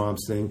has your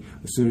mom's thing.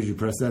 As soon as you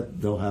press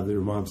that, they'll have your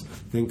mom's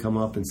thing come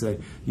up and say,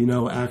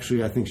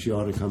 actually, I think she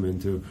ought to come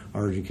into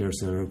our urgent care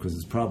center because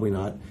it's probably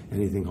not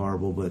anything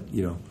horrible, but,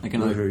 like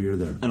you're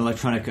there. An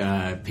electronic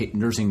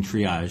nursing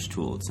triage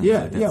tool.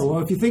 Yeah. Well,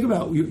 if you think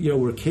about,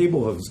 where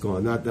cable has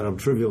gone, not that I'm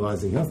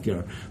trivializing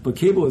healthcare, but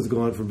cable has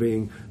gone from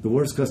being the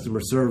worst customer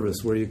service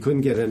where you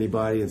couldn't get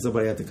anybody and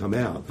somebody had to come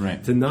out,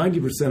 right, to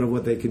 90% of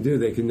what they can do,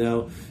 they can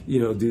now,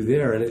 do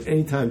there. And at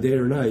any time, day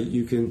or night,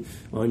 you can,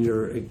 on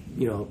your,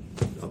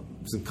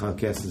 some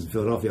Comcast is in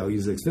Philadelphia, I'll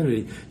use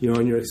Xfinity,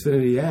 on your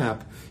Xfinity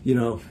app,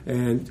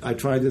 and I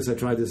tried this,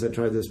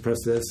 press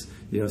this,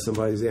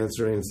 somebody's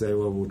answering and say,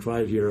 well, we'll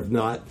try it here. If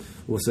not,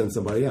 we'll send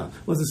somebody out.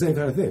 Well, it's the same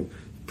kind of thing.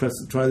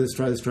 Try this,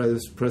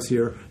 press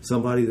here.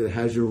 Somebody that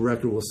has your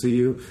record will see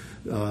you.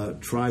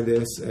 Try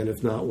this, and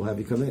if not, we'll have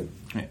you come in.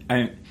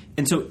 Right.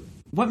 And so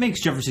what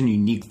makes Jefferson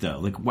unique, though?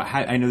 Like,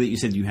 I know that you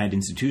said you had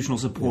institutional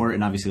support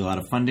and obviously a lot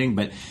of funding,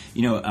 but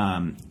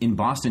in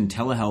Boston,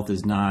 telehealth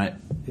is not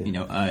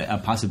a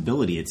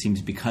possibility. It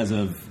seems because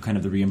of kind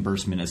of the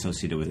reimbursement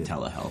associated with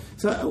telehealth.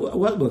 So,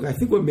 look, I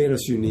think what made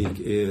us unique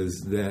is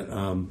that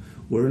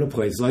we're in a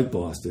place like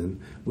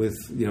Boston with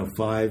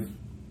 5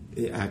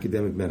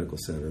 academic medical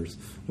centers.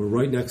 We're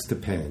right next to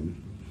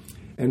Penn,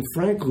 and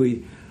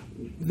frankly,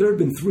 there had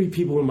been 3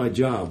 people in my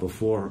job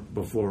before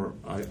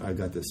I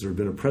got this. There had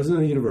been a president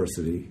of the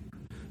university,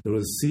 there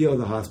was a CEO of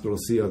the hospital,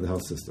 CEO of the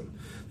health system.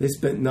 They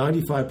spent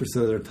 95%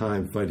 of their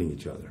time fighting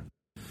each other.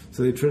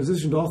 So they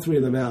transitioned all 3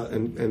 of them out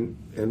and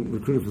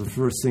recruited for the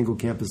first single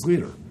campus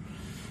leader.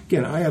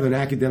 Again, I have an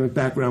academic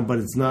background, but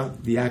it's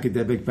not the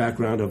academic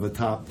background of a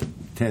top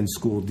 10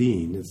 school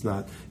dean. It's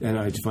not an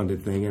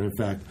NIH-funded thing. And in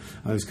fact,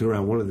 I was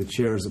around one of the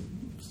chairs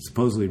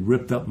supposedly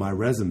ripped up my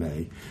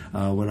resume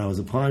when I was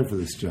applying for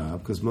this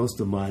job because most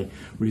of my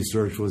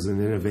research was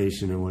in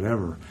innovation and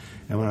whatever.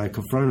 And when I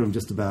confronted him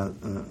just about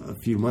a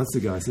few months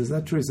ago, I said, is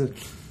that true? He said,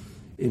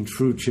 in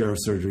true chair of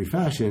surgery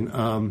fashion,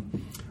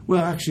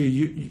 well,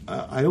 actually,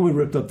 I only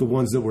ripped up the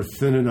ones that were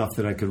thin enough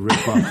that I could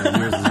rip up.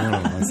 And yours is one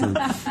of them. I said,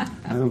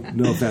 I don't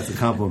know if that's a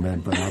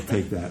compliment, but I'll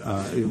take that.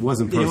 It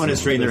wasn't personal. You want to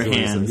straighten their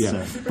hands.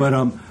 Yeah. But,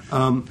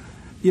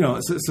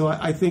 so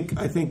I think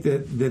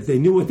that they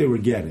knew what they were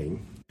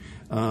getting.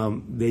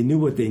 They knew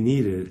what they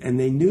needed, and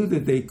they knew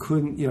that they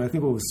couldn't, I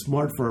think what was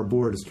smart for our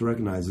board is to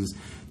recognize is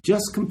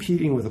just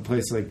competing with a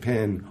place like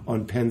Penn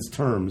on Penn's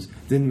terms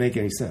didn't make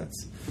any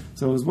sense.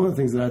 So it was one of the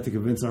things that I had to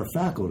convince our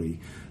faculty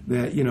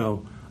that,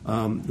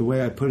 the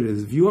way I put it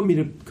is, if you want me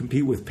to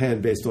compete with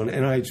Penn based on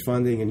NIH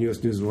funding and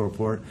U.S. News and World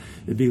Report,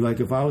 it'd be like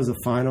if I was a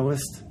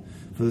finalist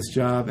for this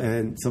job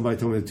and somebody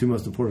told me the two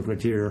most important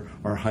criteria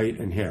are height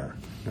and hair.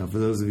 Now, for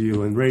those of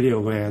you in radio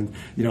land,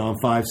 I'm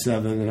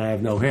 5'7" and I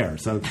have no hair,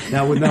 so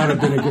that would not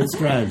have been a good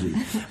strategy.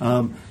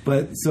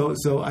 But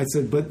I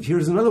said, but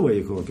here's another way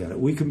you can look at it.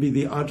 We can be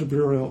the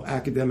entrepreneurial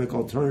academic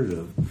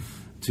alternative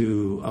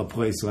to a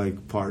place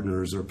like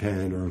Partners or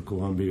Penn or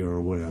Columbia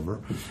or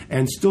whatever,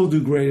 and still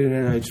do great in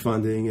NIH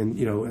funding,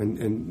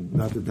 and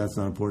not that that's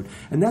not important.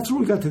 And that's where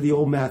we got to the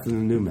old math and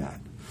the new math.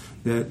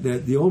 That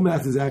the old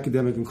math is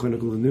academic and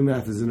clinical, the new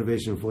math is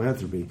innovation and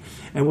philanthropy.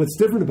 And what's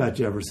different about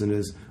Jefferson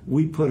is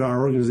we put our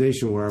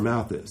organization where our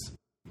mouth is.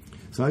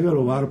 So I go to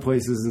a lot of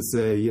places and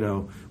say,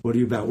 what are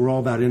you about? We're all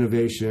about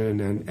innovation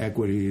and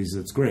equities.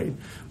 It's great.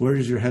 Where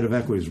does your head of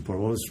equities report?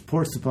 Well, it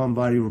reports to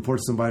somebody,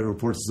 reports to somebody,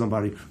 reports to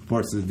somebody,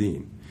 reports to the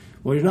dean.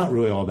 Well, you're not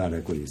really all about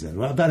equities then.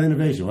 Well, about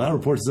innovation. Well, that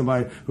reports to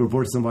somebody who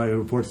reports to somebody who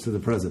reports to the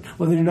president.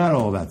 Well, then you're not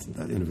all about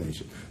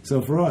innovation.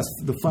 So for us,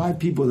 the 5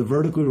 people that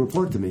vertically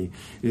report to me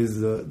is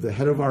the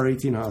head of our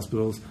 18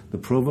 hospitals, the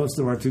provost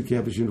of our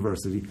 2-campus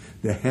university,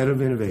 the head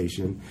of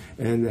innovation,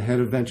 and the head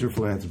of venture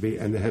philanthropy,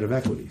 and the head of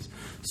equities.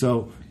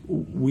 So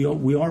we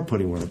are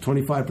putting one up.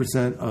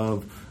 25%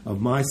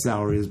 of my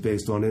salary is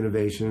based on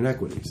innovation and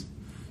equities.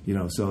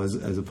 So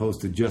as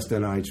opposed to just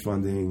NIH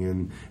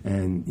funding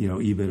and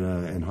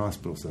EBITDA and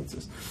hospital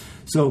census.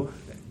 So,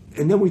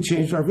 and then we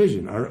changed our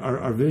vision.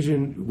 Our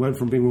vision went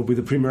from being we'll be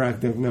the premier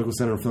academic medical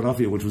center in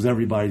Philadelphia, which was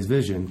everybody's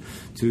vision,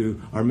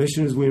 to our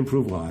mission is we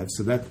improve lives.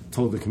 So that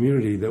told the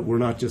community that we're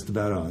not just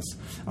about us.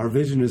 Our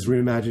vision is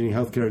reimagining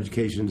healthcare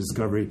education and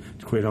discovery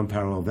to create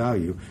unparalleled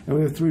value. And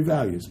we have 3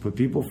 values: put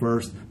people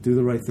first, do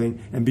the right thing,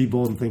 and be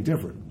bold and think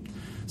different.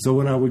 So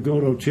when I would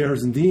go to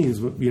chairs and deans,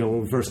 when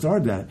we first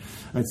started that,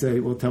 I'd say,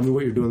 well, tell me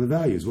what you're doing the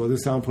values. Well, this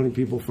is how I'm putting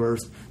people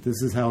first.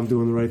 This is how I'm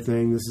doing the right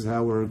thing. This is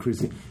how we're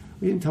increasing.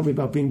 You didn't tell me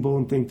about being bold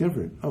and think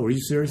different. Oh, are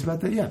you serious about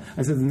that? Yeah.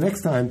 I said, the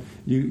next time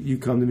you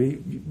come to me,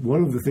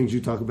 one of the things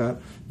you talk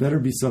about better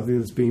be something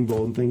that's being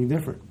bold and thinking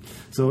different.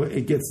 So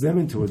it gets them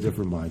into a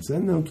different mindset.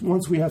 And then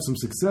once we have some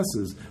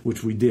successes,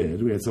 which we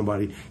did, we had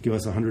somebody give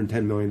us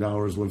 $110 million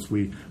once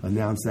we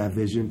announced that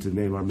vision to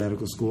name our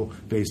medical school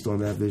based on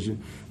that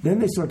vision. Then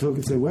they start talking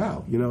and say,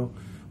 wow,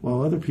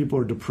 while other people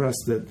are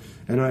depressed that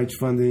NIH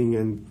funding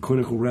and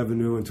clinical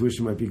revenue and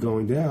tuition might be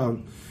going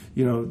down,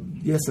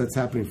 yes, that's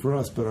happening for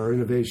us, but our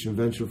innovation,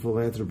 venture,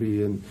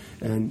 philanthropy,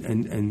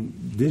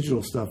 and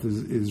digital stuff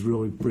is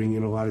really bringing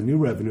in a lot of new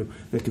revenue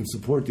that can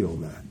support the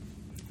old math.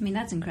 I mean,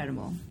 that's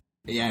incredible.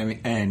 Yeah,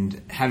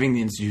 and having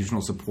the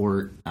institutional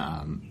support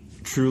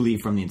truly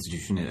from the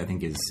institution, I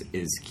think,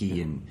 is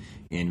key in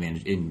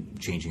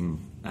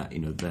changing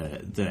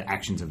the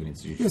actions of an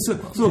institution. Yeah,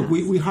 so look,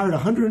 we hired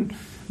 100.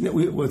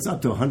 It's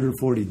up to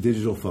 140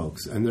 digital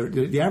folks, and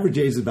the average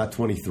age is about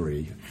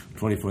 23,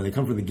 24. They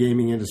come from the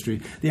gaming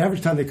industry. The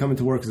average time they come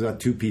into work is about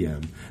 2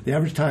 p.m. The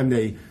average time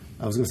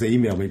I was going to say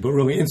email me, but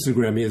really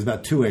Instagram me is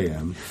about 2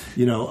 a.m.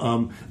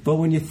 But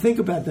when you think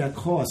about that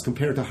cost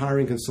compared to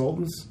hiring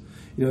consultants,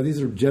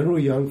 these are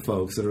generally young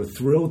folks that are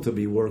thrilled to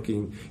be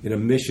working in a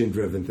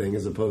mission-driven thing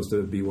as opposed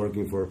to be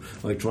working for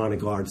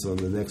Electronic Arts on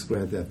the next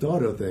Grand Theft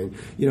Auto thing.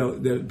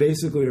 That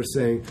basically are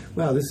saying,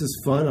 wow, this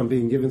is fun. I'm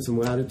being given some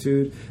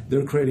latitude.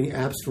 They're creating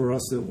apps for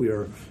us that we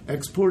are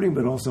exporting,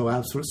 but also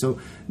apps for.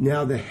 So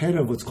now the head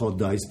of what's called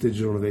DICE,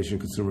 Digital Innovation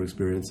Consumer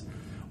Experience,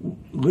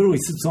 literally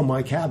sits on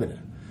my cabinet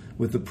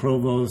with the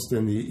provost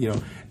and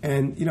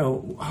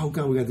oh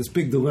God, we got this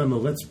big dilemma.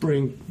 Let's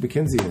bring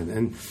McKinsey in,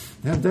 and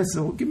that's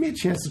give me a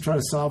chance to try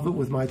to solve it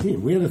with my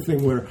team. We had a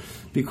thing where,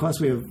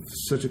 because we have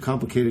such a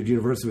complicated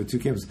university with 2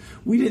 campuses,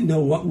 we didn't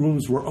know what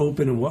rooms were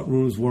open and what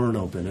rooms weren't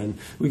open, and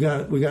we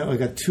got like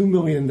a $2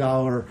 million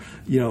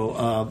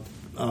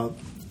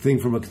thing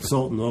from a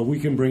consultant. Oh, we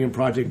can bring in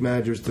project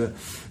managers to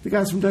the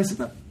guys from DICE.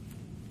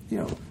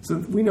 So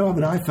we now have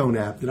an iPhone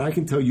app that I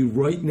can tell you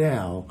right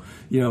now,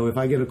 if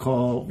I get a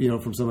call,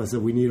 from someone that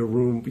said we need a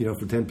room,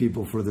 for 10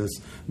 people for this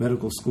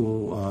medical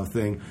school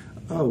thing.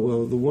 Oh,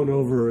 well, the one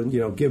over in,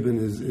 Gibbon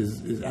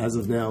is as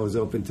of now is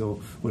open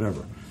till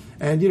whatever.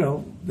 And,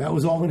 that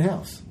was all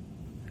in-house.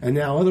 And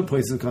now other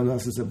places come to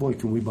us and say, boy,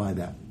 can we buy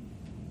that?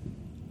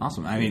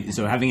 Awesome. I mean,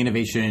 so having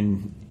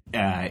innovation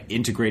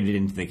integrated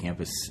into the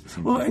campus.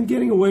 And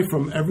getting away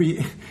from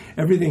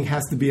everything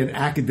has to be an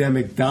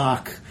academic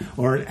doc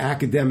or an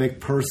academic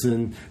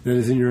person that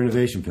is in your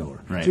innovation pillar.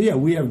 Right. So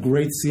we have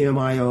great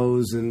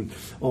CMIOs and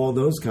all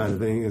those kind of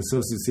things,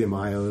 associate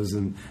CMIOs,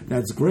 and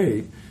that's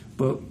great.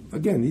 But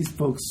again,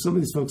 some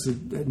of these folks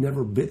had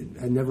never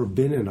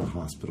been in a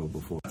hospital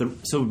before.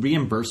 So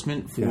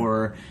reimbursement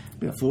for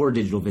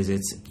digital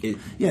visits.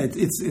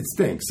 It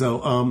stinks.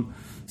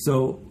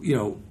 So,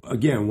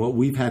 again, what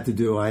we've had to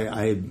do,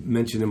 I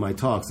mentioned in my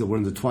talks that we're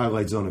in the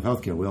twilight zone of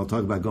healthcare. We all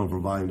talk about going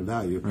from volume to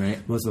value.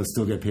 Right. Most of us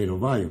still get paid on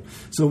volume.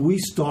 So we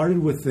started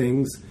with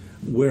things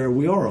where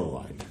we are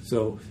aligned.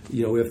 So,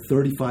 we have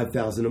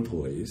 35,000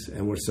 employees,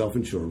 and we're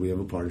self-insured. We have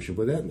a partnership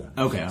with Aetna.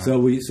 Okay. So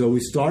we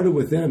started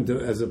with them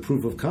as a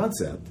proof of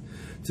concept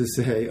to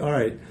say, all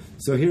right,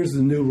 so here's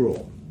the new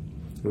rule.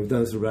 We've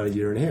done this for about a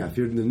year and a half.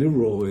 Here, the new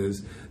rule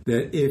is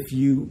that if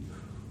you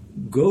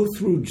go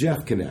through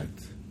Jeff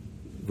Connect,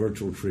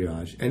 virtual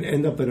triage, and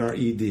end up in our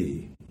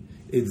ED,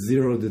 it's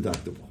zero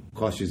deductible.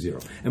 Costs you zero.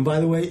 And by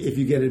the way, if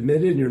you get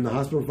admitted and you're in the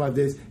hospital for 5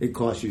 days, it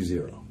costs you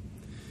zero.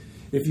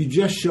 If you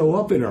just show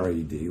up in our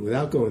ED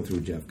without going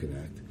through Jeff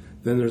Connect,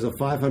 then there's a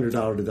 $500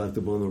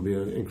 deductible, and there'll be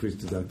an increased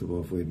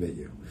deductible if we admit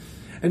you.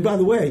 And by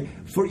the way,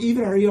 for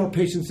even our ER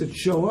patients that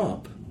show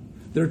up,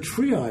 their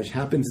triage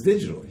happens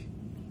digitally,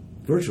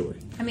 virtually.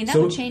 I mean, that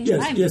would change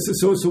time. Yes.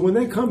 So when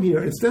they come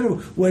here, instead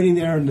of waiting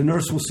there and the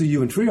nurse will see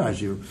you and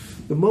triage you,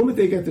 the moment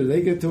they get there,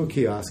 they get to a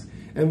kiosk,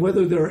 and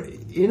whether they're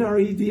in our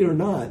ED or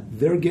not,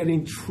 they're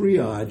getting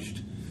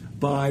triaged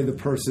by the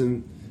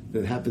person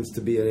that happens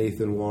to be at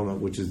 8th and Walnut,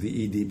 which is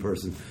the ED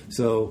person.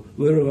 So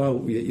literally,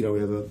 we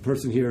have a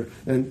person here,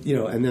 and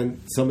then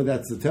some of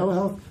that's the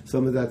telehealth,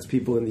 some of that's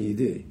people in the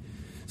ED.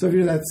 So if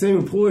you're that same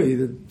employee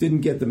that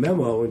didn't get the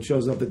memo and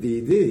shows up at the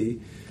ED,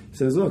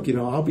 says, look,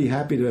 I'll be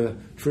happy to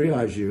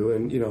triage you,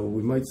 and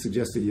we might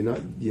suggest that you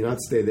not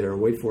stay there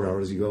and wait 4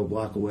 hours. You go a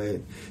block away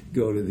and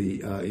go to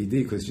the ED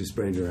because you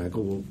sprained your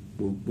ankle.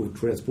 We'll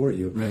transport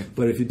you. Right.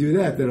 But if you do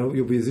that, then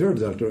you'll be a zero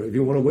deductible. If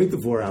you want to wait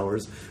the 4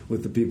 hours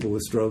with the people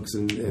with strokes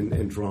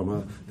and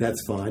trauma,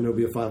 that's fine. It'll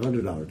be a $500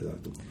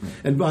 deductible. Right.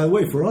 And by the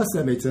way, for us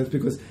that made sense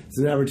because it's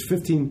an average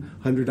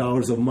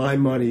 $1,500 of my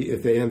money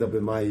if they end up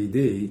in my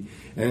ED,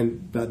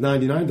 and about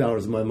 $99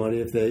 of my money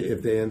if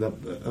they end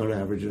up on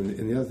average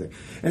in the other thing.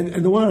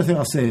 And the one other thing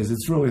I'll say is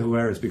it's really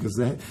hilarious because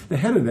the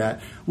head of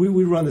that,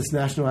 we run this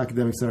National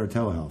Academic Center of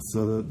Telehealth.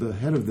 So the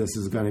head of this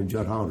is a guy named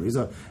Judd Hollander. He's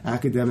an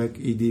academic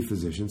ED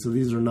physician. So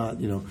these are not,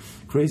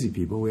 crazy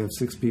people. We have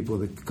 6 people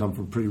that come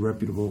from pretty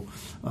reputable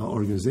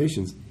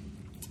organizations.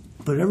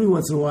 But every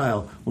once in a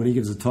while, when he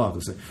gives a talk,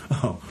 he'll say,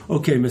 oh,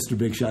 okay, Mr.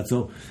 Big Shot,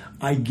 so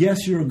I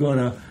guess you're going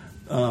to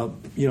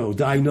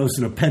diagnose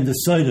an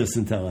appendicitis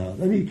in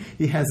telehealth. I mean,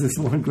 he has this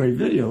one great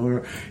video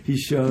where he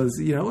shows,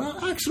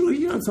 well,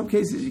 actually, in some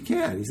cases you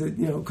can. He said,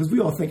 because we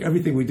all think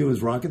everything we do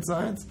is rocket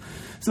science.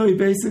 So he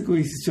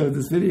basically showed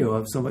this video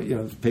of somebody,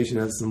 the patient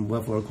has some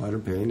left lower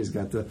quadrant pain. He's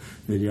got the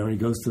video, and he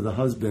goes to the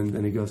husband,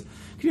 and he goes,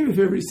 can you do me a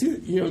favor? You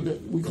see,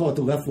 we call it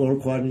the left lower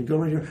quadrant. You go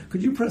right here.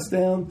 Could you press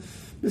down?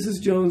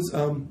 Mrs. Jones,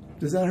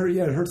 does that hurt?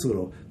 Yeah, it hurts a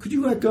little. Could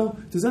you let go?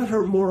 Does that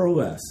hurt more or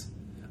less?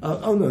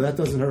 Oh, no, that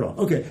doesn't hurt at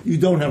all. Okay, you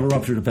don't have a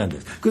ruptured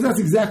appendix. Because that's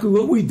exactly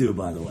what we do,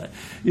 by the way.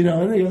 And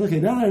then you go, okay,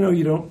 now that I know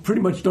you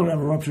pretty much don't have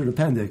a ruptured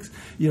appendix,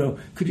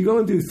 could you go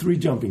and do 3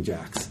 jumping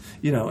jacks?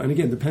 And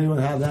again, depending on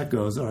how that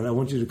goes, all right, I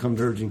want you to come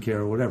to urgent care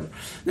or whatever.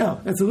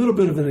 Now, that's a little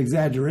bit of an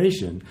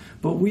exaggeration,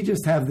 but we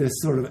just have this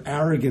sort of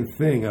arrogant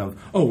thing of,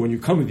 when you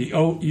come to the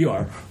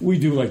ER, we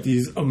do like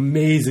these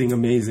amazing,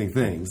 amazing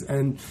things.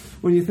 And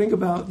when you think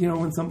about,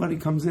 when somebody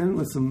comes in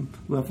with some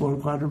left lower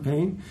quadrant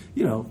pain,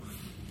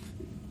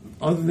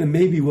 other than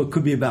maybe what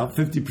could be about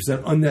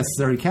 50%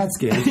 unnecessary CAT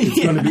scans,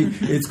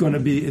 it's going to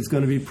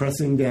be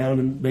pressing down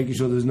and making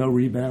sure there's no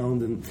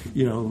rebound, and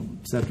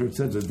et cetera,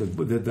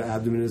 that the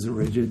abdomen isn't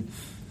rigid.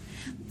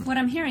 What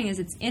I'm hearing is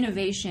it's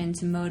innovation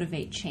to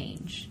motivate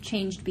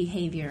changed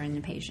behavior in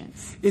the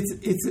patients.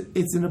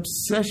 It's an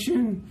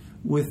obsession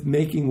with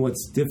making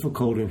what's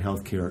difficult in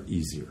healthcare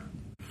easier.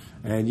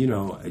 And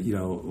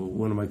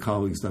one of my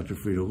colleagues, Dr.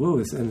 Frieda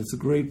Lewis, and it's a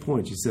great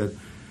point. She said,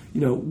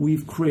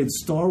 we've created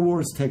Star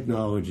Wars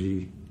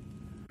technology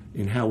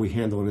in how we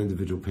handle an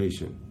individual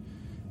patient,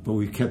 but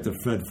we've kept the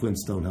Fred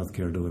Flintstone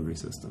healthcare delivery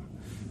system.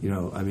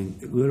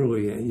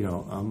 Literally,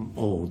 I'm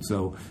old,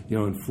 so,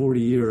 in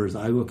 40 years,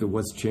 I look at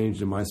what's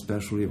changed in my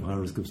specialty of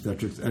high-risk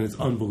obstetrics, and it's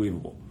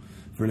unbelievable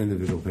for an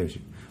individual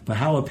patient. But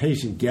how a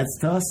patient gets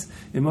to us,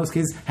 in most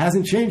cases,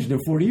 hasn't changed in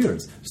 40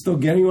 years. Still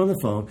getting on the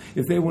phone.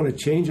 If they want to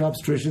change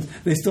obstetricians,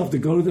 they still have to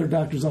go to their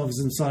doctor's office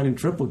and sign in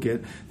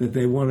triplicate that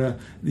they want to,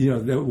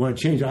 they want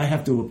to change. I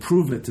have to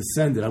approve it to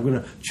send it. I'm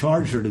going to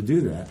charge her to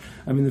do that.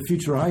 The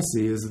future I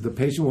see is that the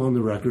patient will own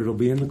the record. It'll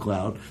be in the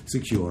cloud,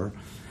 secure.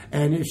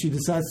 And if she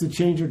decides to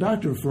change her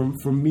doctor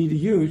from me to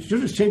you,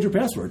 she'll just change her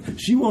password.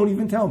 She won't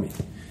even tell me.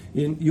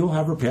 And you'll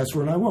have her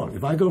password and I won't.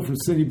 If I go from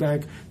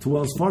Citibank to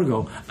Wells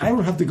Fargo, I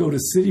don't have to go to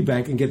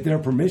Citibank and get their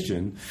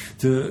permission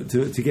to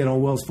get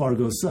on Wells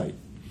Fargo's site.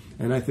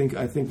 And I think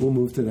we'll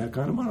move to that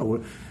kind of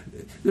model.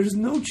 There's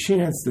no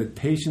chance that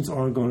patients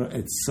aren't going to,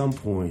 at some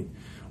point,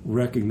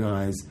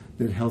 recognize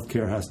that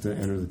healthcare has to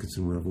enter the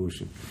consumer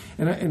revolution.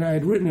 And I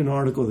had written an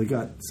article that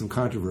got some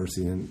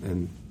controversy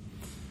and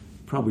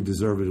probably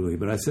deservedly,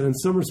 but I said in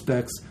some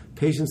respects,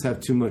 patients have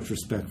too much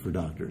respect for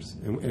doctors.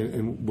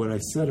 And what I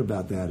said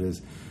about that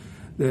is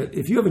that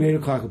if you have an 8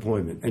 o'clock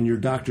appointment and your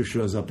doctor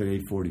shows up at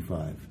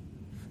 8:45,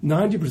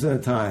 90% of the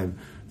time,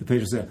 the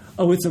patient says,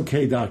 oh, it's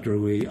okay, Dr.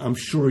 Lee, I'm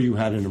sure you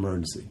had an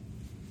emergency.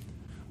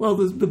 Well,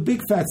 the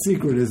big fat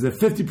secret is that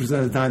 50%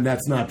 of the time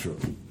that's not true.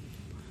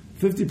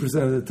 50%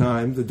 of the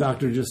time the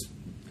doctor just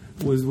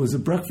was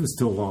at breakfast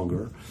till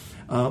longer.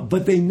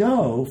 But they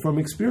know from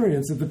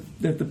experience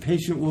that the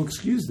patient will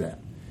excuse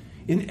that.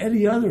 In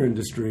any other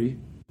industry,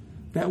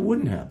 that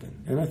wouldn't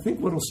happen. And I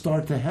think what will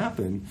start to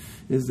happen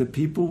is that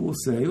people will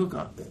say, look,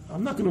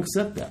 I'm not going to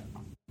accept that.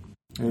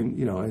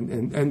 And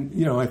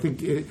I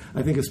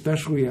think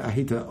especially, I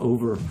hate to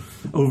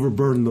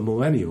overburden the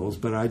millennials,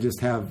 but I just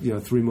have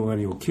 3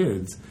 millennial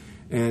kids,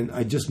 and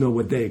I just know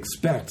what they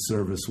expect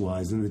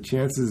service-wise, and the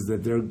chances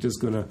that they're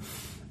just going to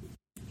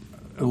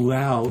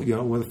allow,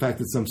 the fact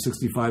that some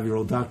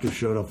 65-year-old doctor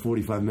showed up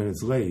 45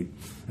 minutes late,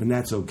 and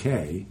that's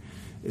okay.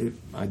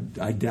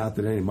 I doubt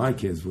that any of my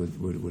kids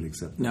would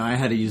accept that. No, I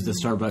had to use the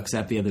Starbucks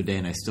app the other day,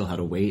 and I still had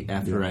to wait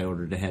after I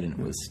ordered ahead, and it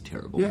was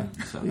terrible. Yeah.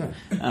 So,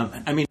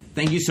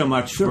 thank you so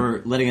much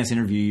for letting us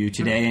interview you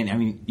today.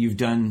 And you've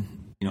done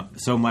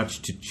so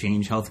much to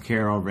change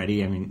healthcare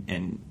already.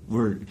 And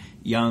we're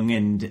young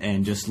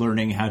and just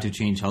learning how to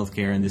change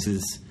healthcare, and this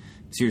is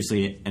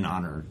seriously an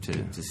honor to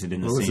sit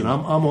in the same. Listen,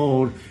 I'm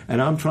old, and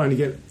I'm trying to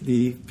get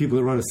the people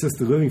that run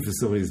assisted living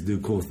facilities to do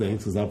cool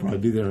things, because I'll probably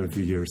be there in a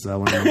few years. So I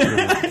want to make sure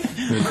that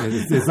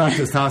it's not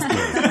just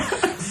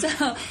hospitals.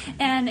 So,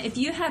 and if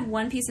you had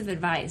one piece of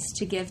advice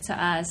to give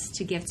to us,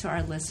 to give to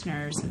our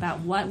listeners about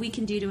what we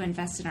can do to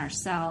invest in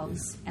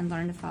ourselves and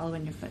learn to follow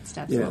in your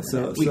footsteps.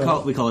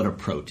 We call it a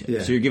pro tip.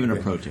 Yeah, so you're giving a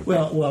pro tip.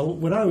 Well,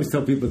 what I always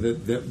tell people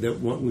that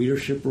want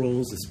leadership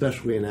roles,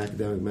 especially in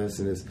academic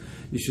medicine, is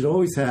you should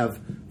always have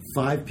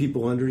 5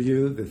 people under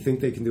you that think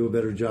they can do a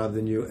better job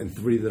than you, and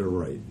 3 that are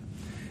right.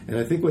 And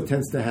I think what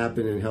tends to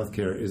happen in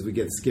healthcare is we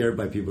get scared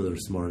by people that are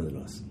smarter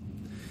than us.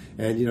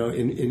 And,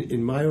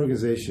 in my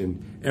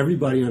organization,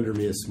 everybody under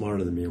me is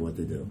smarter than me in what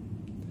they do.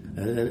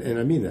 And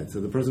I mean that. So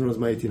the person who runs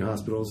my 18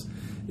 hospitals,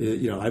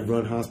 I've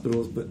run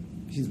hospitals, but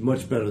he's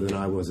much better than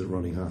I was at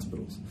running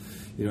hospitals.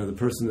 The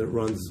person that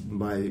runs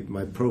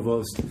my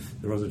provost,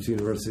 that runs our 2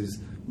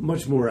 universities,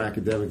 much more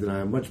academic than I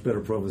am, much better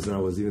provost than I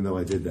was, even though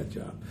I did that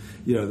job.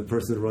 The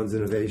person that runs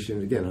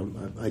innovation,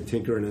 again, I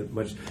tinker in it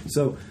much.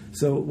 So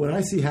what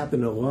I see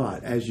happen a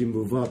lot as you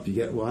move up, you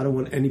get, I don't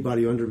want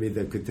anybody under me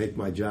that could take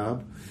my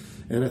job.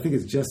 And I think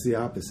it's just the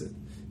opposite.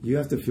 You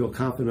have to feel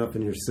confident enough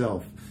in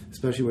yourself,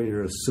 especially when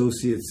you're an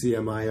associate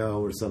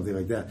CMIO or something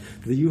like that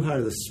you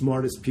hire the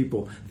smartest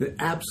people that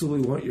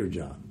absolutely want your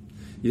job.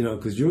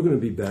 Because you're going to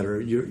be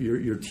better,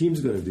 your team's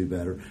going to do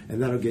better,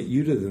 and that'll get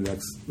you to the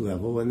next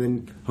level, and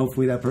then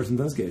hopefully that person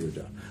does get your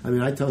job.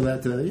 I tell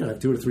that to, I have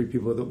 2 or 3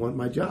 people that want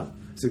my job.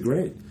 I said,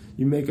 great.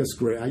 You make us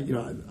great.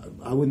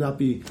 I would not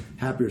be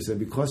happier to say,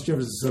 because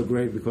Jefferson's so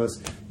great,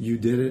 because you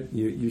did it,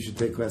 you should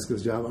take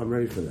Glasgow's job. I'm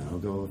ready for that. I'll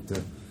go up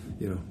to,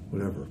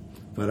 whatever.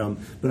 But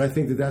I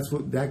think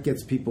that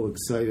gets people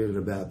excited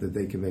about that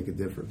they can make a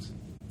difference.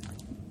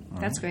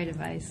 That's great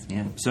advice.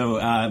 Yeah. So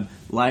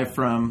live-ish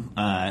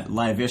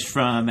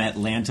from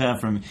Atlanta,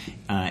 from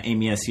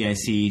AMIA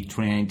CIC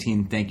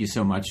 2019. Thank you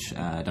so much,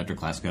 Dr.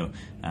 Glasgow.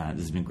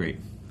 This has been great.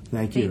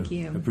 Thank you.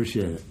 I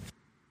appreciate it.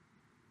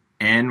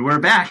 And we're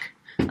back.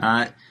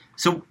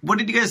 So what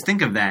did you guys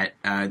think of that?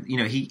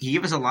 He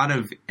gave us a lot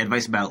of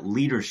advice about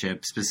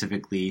leadership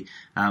specifically,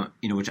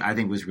 which I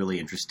think was really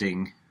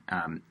interesting.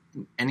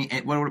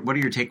 What are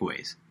your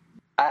takeaways?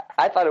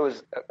 I thought it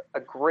was a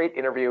great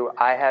interview.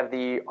 I have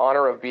the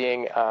honor of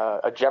being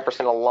a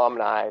Jefferson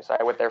alumni, so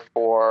I went there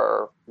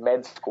for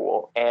med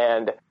school,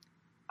 and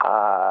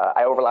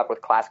I overlapped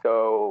with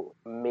Glasgow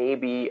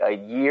maybe a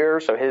year,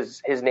 so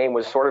his name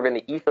was sort of in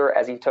the ether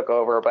as he took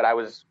over, but I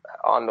was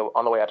on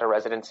the way out to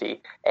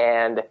residency,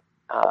 and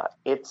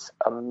it's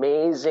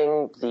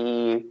amazing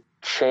the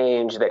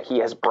change that he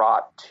has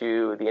brought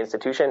to the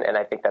institution, and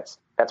I think that's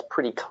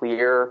pretty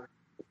clear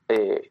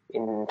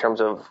in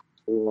terms of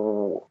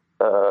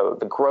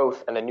the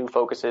growth and the new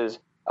focuses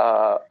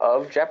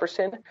of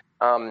Jefferson,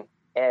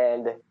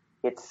 and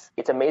it's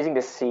amazing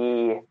to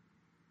see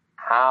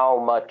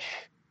how much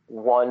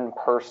one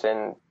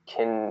person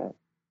can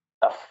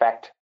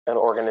affect an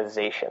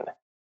organization.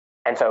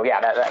 And so,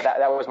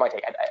 that was my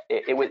take.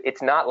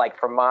 It's not like,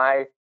 from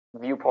my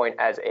viewpoint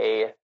as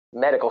a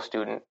medical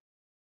student,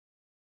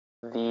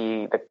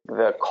 the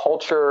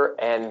culture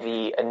and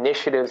the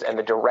initiatives and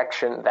the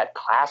direction that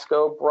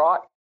Glasgow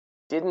brought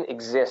didn't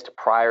exist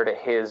prior to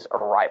his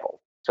arrival.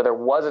 So it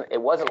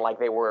wasn't like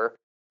they were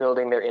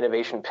building their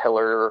innovation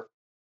pillar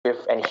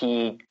and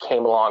he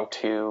came along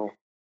to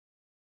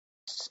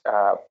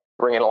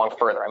bring it along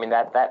further.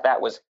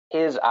 That was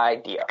his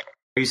idea.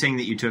 Are you saying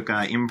that you took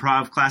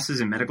improv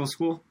classes in medical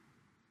school?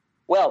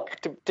 Well,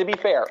 to be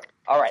fair,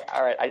 all right.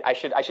 I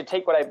should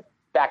take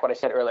back what I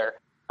said earlier.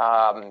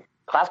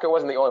 Glasgow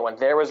wasn't the only one.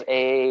 There was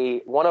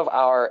one of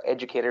our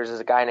educators is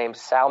a guy named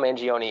Sal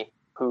Mangione,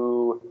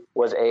 who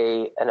was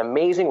an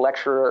amazing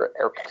lecturer,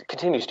 or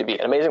continues to be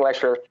an amazing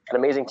lecturer, an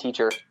amazing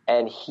teacher,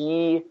 and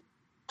he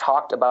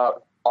talked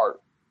about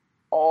art.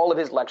 All of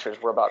his lectures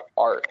were about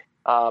art.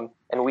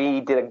 And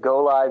we did a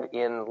go live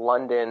in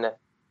London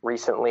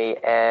recently,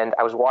 and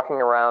I was walking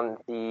around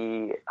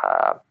the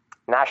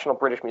National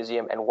British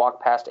Museum and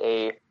walked past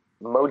a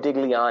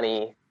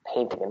Modigliani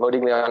painting. And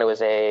Modigliani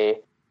was a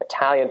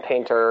Italian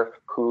painter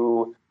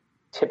who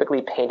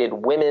typically painted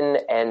women,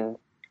 and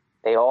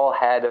they all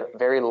had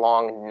very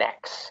long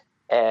necks.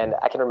 And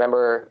I can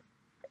remember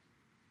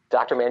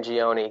Dr.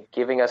 Mangione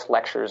giving us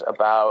lectures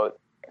about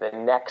the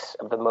necks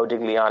of the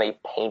Modigliani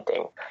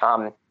painting.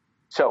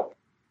 So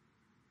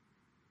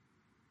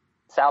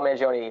Sal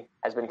Mangione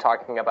has been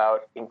talking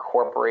about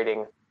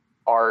incorporating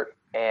art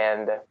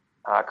and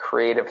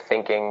creative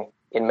thinking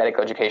in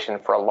medical education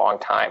for a long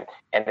time.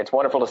 And it's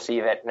wonderful to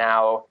see that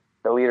now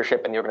the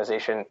leadership in the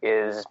organization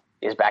is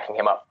backing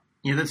him up.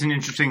 Yeah, that's an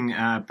interesting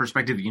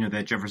perspective,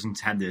 that Jefferson's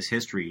had this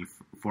history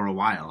for a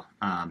while.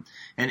 And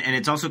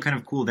it's also kind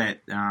of cool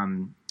that,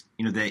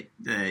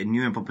 the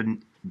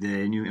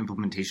new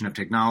implementation of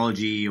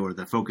technology or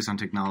the focus on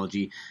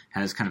technology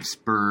has kind of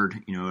spurred,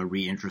 a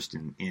reinterest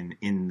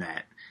in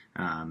that,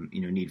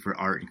 need for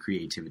art and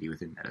creativity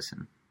within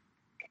medicine.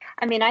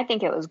 I mean, I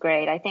think it was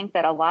great. I think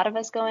that a lot of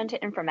us go into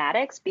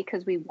informatics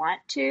because we want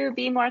to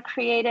be more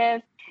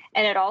creative.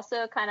 And it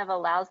also kind of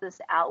allows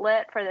this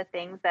outlet for the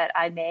things that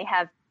I may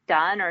have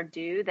done or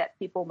do that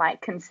people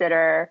might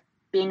consider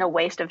being a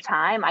waste of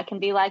time. I can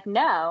be like,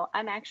 no,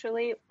 I'm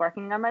actually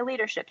working on my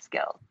leadership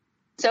skills.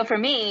 So for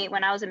me,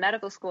 when I was in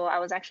medical school, I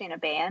was actually in a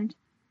band.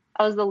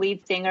 I was the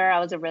lead singer. I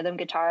was a rhythm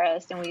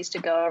guitarist, and we used to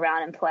go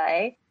around and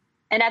play.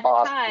 And at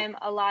the time,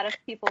 a lot of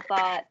people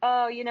thought,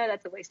 oh,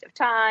 that's a waste of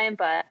time.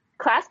 But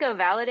Classco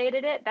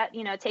validated it, that,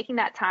 taking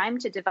that time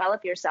to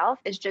develop yourself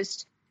is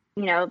just,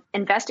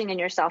 investing in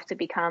yourself to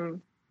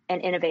become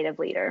an innovative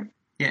leader.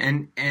 Yeah,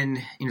 and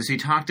so you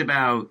talked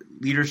about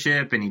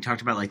leadership, and you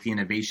talked about like the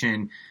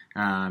innovation,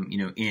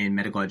 in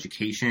medical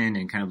education,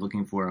 and kind of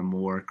looking for a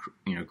more,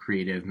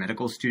 creative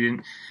medical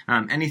student.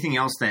 Anything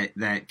else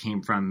that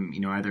came from,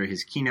 either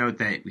his keynote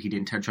that he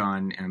didn't touch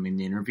on in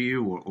the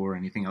interview, or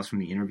anything else from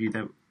the interview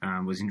that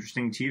was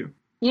interesting to you?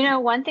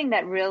 One thing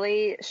that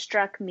really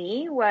struck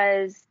me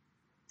was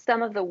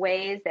some of the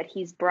ways that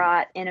he's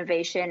brought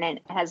innovation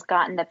and has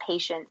gotten the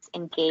patients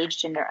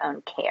engaged in their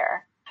own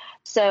care.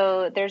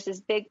 So there's this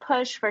big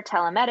push for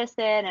telemedicine,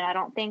 and I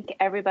don't think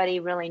everybody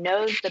really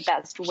knows the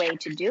best way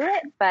to do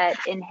it. But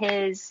in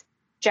his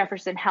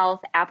Jefferson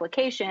Health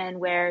application,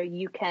 where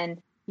you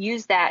can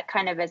use that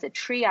kind of as a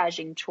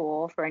triaging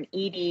tool for an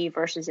ED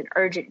versus an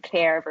urgent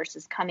care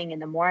versus coming in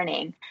the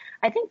morning,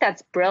 I think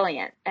that's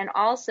brilliant. And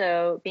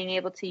also being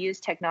able to use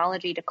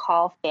technology to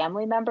call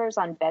family members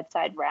on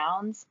bedside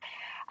rounds.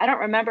 I don't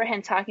remember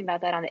him talking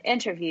about that on the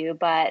interview,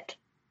 but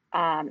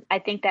I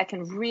think that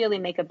can really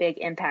make a big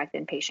impact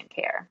in patient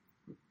care.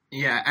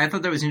 Yeah, I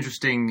thought that was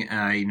interesting,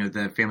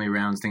 the family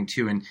rounds thing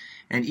too. And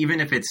even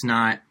if it's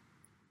not,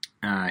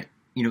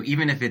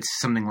 even if it's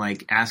something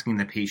like asking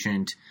the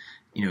patient,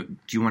 do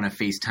you want to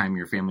FaceTime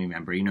your family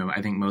member?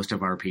 I think most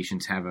of our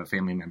patients have a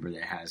family member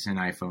that has an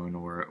iPhone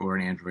or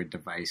an Android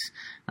device,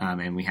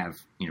 and we have,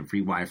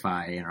 free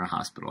Wi-Fi in our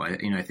hospital.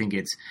 I think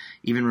it's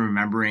even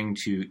remembering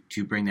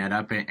to bring that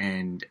up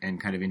and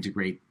kind of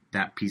integrate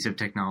that piece of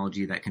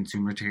technology, that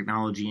consumer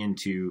technology,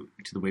 into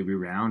the way we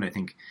round, I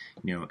think,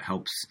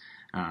 helps,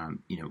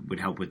 would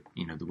help with,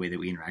 the way that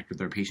we interact with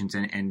our patients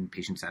and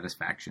patient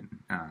satisfaction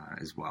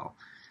as well.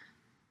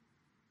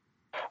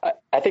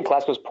 I think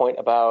Classco's point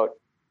about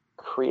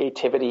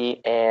creativity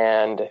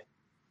and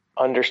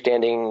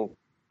understanding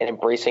and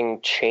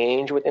embracing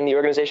change within the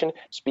organization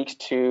speaks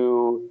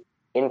to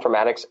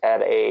informatics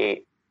at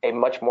a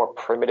much more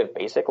primitive,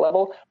 basic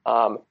level.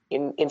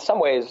 In some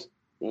ways,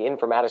 the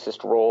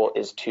informaticist role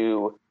is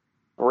to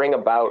bring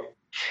about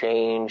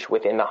change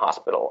within the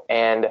hospital.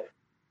 And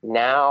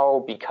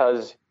now,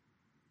 because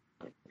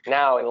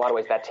now in a lot of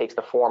ways that takes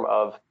the form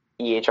of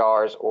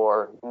EHRs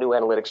or new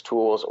analytics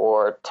tools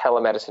or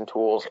telemedicine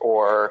tools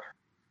or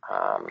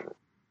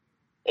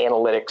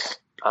analytics.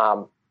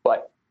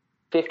 But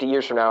 50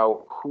 years from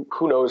now,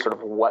 who knows sort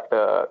of what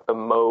the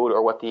mode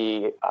or what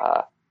the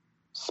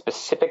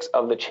specifics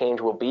of the change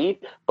will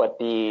be, but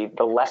the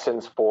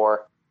lessons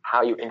for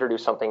how you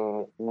introduce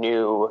something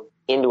new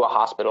into a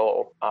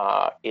hospital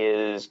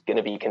is going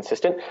to be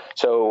consistent.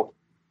 So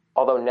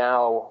although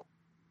now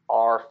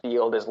our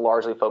field is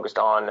largely focused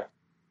on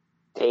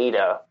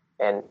data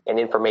and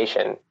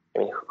information, I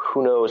mean,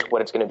 who knows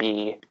what it's going to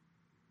be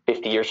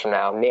 50 years from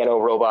now, nano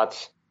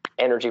robots,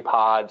 energy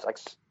pods, like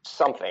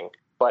something,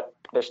 but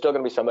there's still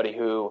going to be somebody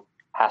who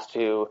has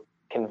to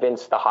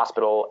convince the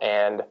hospital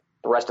and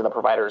the rest of the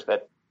providers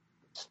that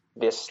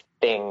this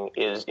thing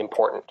is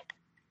important.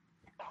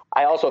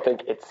 I also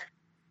think it's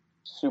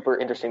super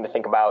interesting to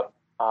think about,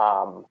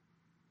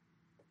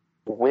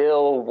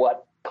 will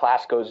what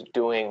Classco's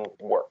doing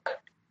work?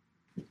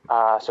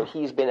 So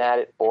he's been at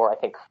it for, I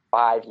think,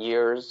 5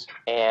 years,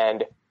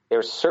 and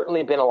there's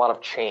certainly been a lot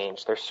of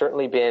change. There's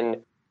certainly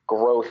been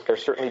growth.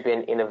 There's certainly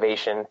been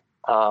innovation.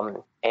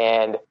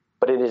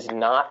 But it is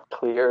not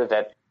clear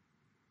that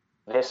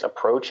this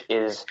approach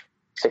is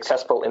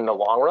successful in the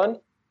long run.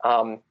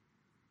 I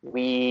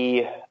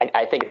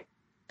think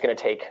it's going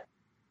to take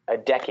a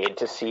decade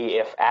to see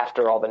if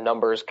after all the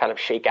numbers kind of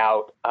shake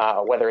out,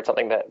 whether it's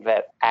something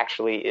that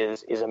actually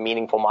is a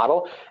meaningful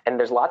model. And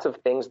there's lots of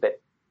things that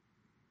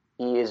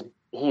he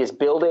is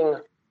building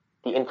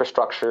the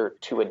infrastructure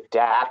to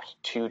adapt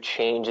to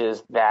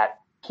changes that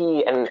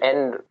he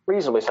and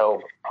reasonably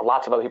so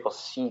lots of other people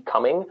see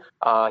coming.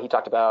 He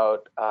talked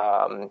about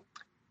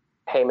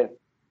payment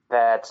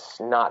that's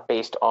not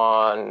based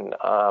on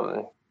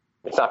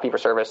it's not fee for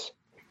service.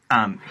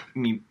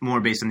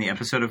 More based on the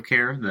episode of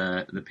care,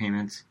 the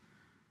payments.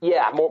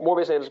 Yeah, more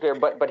based on the episode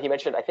of care. But he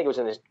mentioned, I think it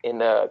was in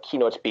the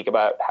keynote speech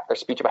about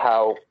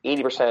how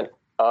 80%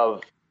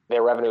 of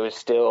their revenue is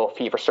still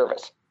fee for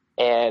service.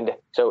 And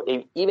so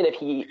even if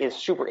he is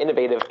super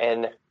innovative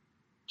and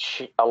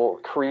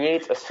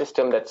creates a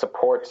system that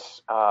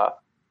supports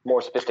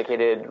more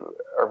sophisticated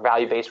or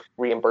value-based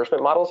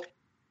reimbursement models,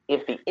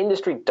 if the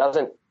industry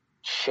doesn't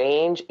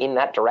change in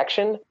that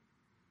direction,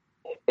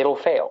 it'll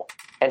fail.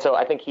 And so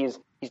I think he's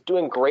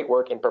doing great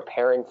work in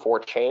preparing for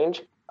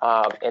change,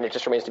 and it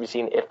just remains to be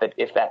seen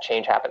if that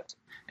change happens.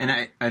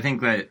 And I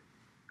think that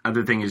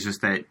other thing is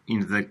just that,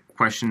 the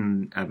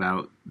question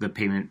about the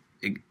payment,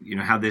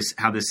 how this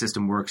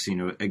system works,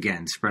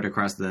 again, spread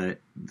across the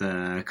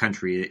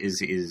country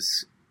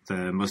is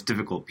the most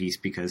difficult piece,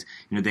 because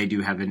they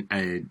do have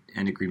an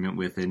agreement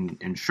with an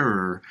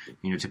insurer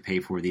to pay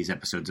for these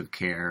episodes of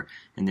care,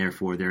 and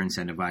therefore they're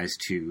incentivized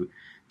to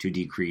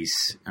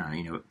decrease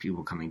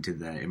people coming to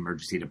the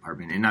emergency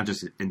department, and not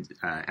just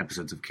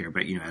episodes of care,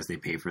 but as they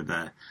pay for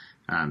the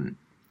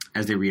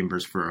as they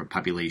reimburse for a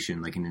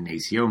population like in an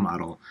ACO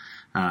model.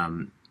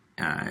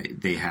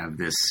 They have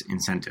this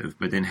incentive.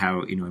 But then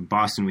how, in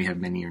Boston, we have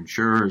many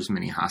insurers,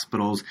 many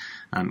hospitals.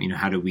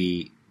 How do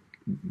we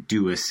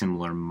do a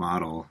similar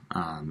model,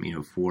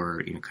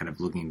 for, kind of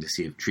looking to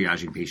see if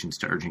triaging patients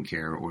to urgent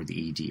care or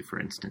the ED, for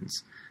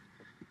instance?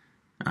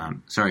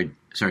 Sorry,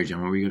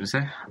 Jen, what were you going to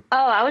say? Oh,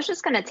 I was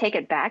just going to take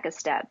it back a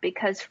step,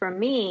 because for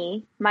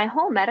me, my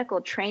whole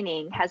medical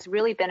training has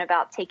really been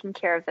about taking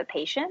care of the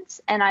patients.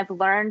 And I've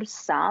learned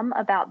some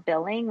about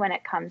billing when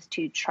it comes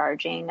to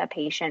charging a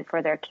patient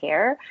for their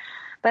care.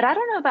 But I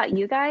don't know about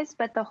you guys,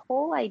 but the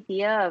whole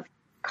idea of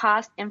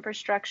cost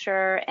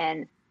infrastructure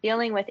and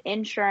dealing with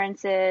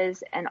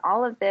insurances and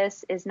all of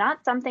this is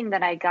not something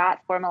that I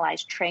got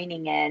formalized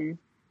training in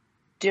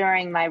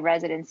during my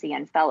residency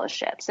and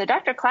fellowship. So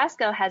Dr.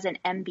 Klasko has an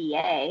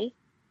MBA,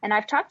 and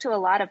I've talked to a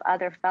lot of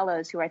other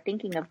fellows who are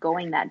thinking of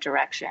going that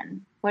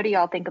direction. What do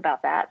y'all think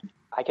about that?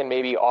 I can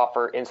maybe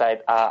offer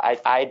insight.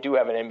 I do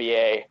have an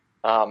MBA,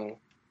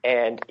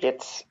 and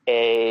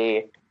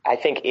I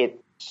think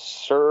it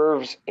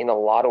serves in a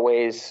lot of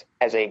ways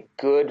as a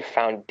good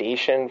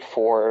foundation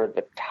for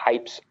the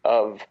types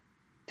of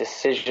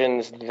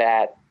decisions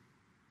that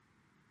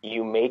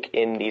you make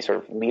in these sort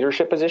of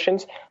leadership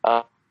positions.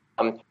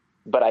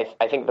 But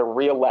I think the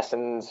real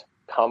lessons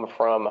come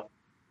from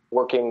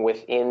working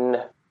within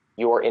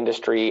your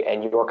industry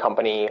and your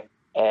company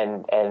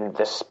and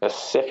the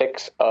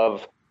specifics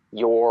of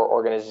your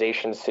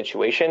organization's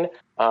situation.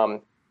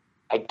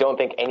 I don't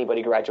think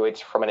anybody graduates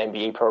from an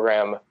MBA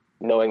program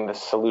knowing the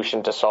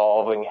solution to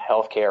solving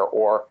healthcare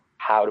or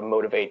how to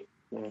motivate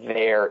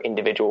their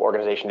individual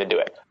organization to do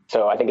it.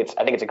 So I think it's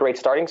a great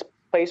starting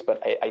place,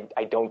 but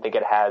I don't think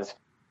it has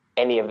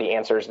any of the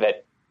answers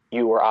that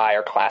you or I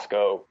or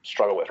Klasko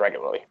struggle with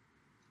regularly.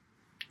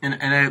 And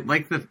I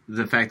like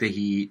the fact that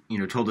he,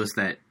 told us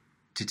that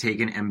to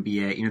take an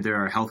MBA, there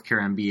are healthcare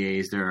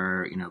MBAs, there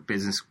are,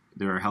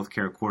 there are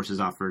healthcare courses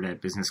offered at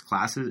business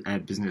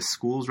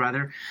schools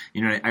rather.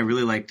 I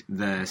really liked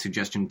the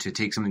suggestion to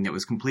take something that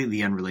was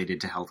completely unrelated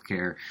to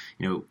healthcare,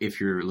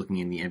 if you're looking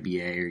in the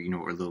MBA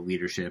or the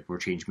leadership or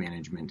change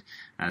management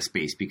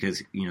space,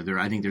 because,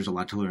 I think there's a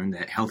lot to learn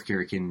that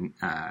healthcare can,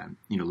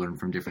 learn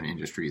from different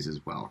industries as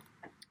well.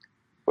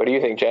 What do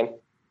you think, Jen?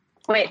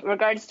 Wait,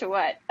 regards to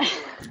what?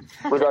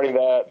 Regarding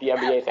the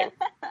MBA thing.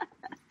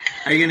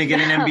 Are you going to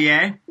get an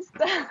MBA?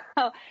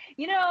 So,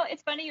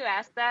 it's funny you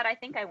ask that. I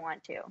think I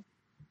want to.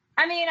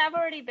 I mean,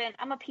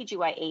 I'm a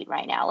PGY 8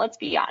 right now, let's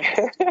be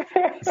honest.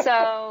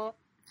 So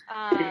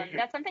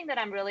that's something that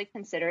I'm really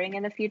considering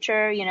in the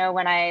future,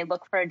 when I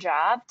look for a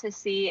job, to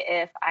see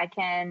if I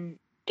can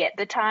get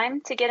the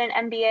time to get an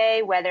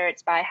MBA, whether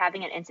it's by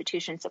having an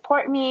institution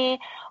support me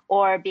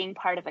or being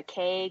part of a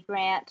K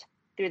grant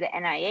through the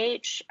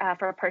NIH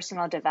for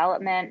personal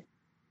development.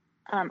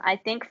 I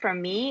think for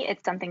me,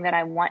 it's something that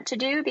I want to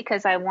do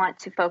because I want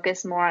to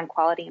focus more on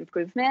quality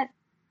improvement.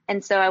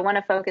 And so I want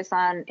to focus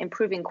on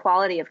improving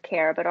quality of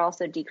care, but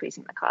also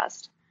decreasing the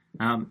cost.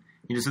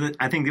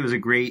 I think it was a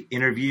great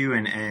interview,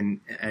 and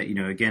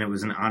again, it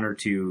was an honor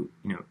to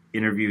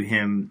interview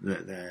him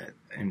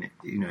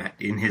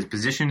in his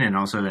position and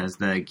also as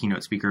the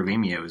keynote speaker of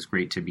AMIA. It was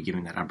great to be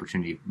given that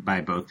opportunity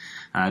by both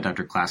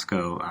Dr.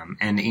 Klasko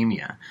and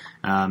AMIA.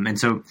 And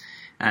so,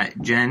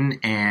 Jen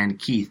and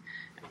Keith,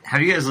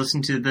 have you guys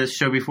listened to this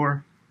show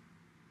before?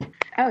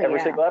 Oh, Every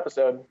single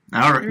episode.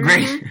 All right,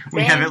 great.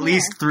 We have at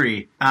least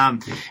 3.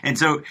 And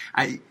so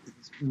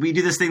we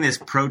do this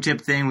pro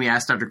tip thing. We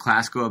asked Dr.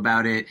 Klasko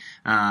about it.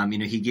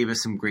 He gave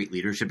us some great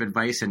leadership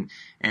advice,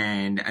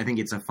 and I think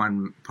it's a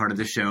fun part of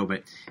the show.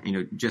 But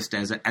just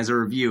as a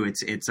review,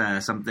 it's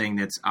something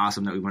that's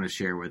awesome that we want to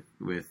share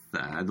with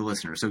the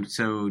listeners.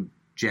 So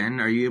Jen,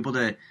 are you able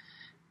to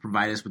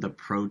provide us with a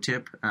pro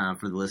tip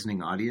for the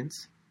listening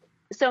audience?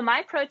 So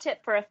my pro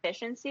tip for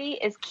efficiency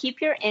is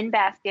keep your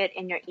in-basket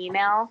in your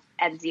email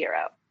at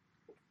 0.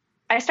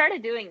 I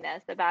started doing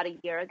this about a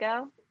year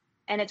ago,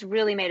 and it's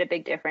really made a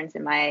big difference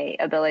in my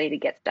ability to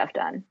get stuff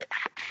done.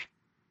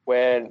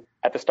 When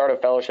at the start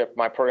of fellowship,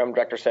 my program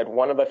director said,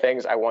 one of the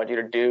things I want you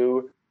to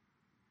do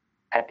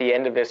at the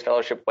end of this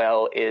fellowship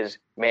is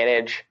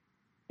manage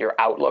your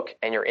Outlook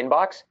and your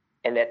inbox.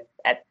 And that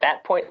at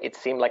that point, it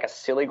seemed like a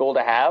silly goal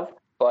to have.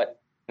 But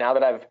now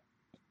that I've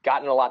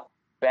gotten a lot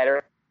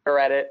better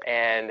at it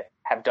and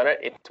have done it,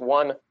 it's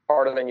 1,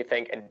 harder than you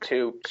think, and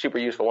 2, super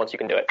useful once you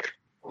can do it.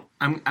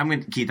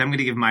 Keith, I'm going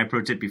to give my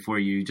pro tip before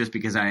you, just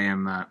because I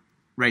am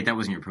right. That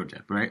wasn't your pro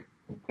tip, right?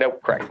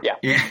 Nope, correct. Yeah.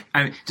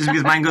 Just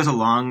because mine goes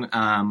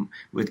along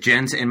with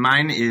Jen's, and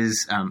mine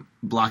is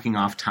blocking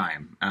off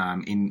time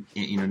in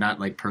not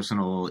like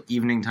personal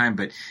evening time,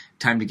 but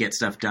time to get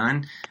stuff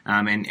done.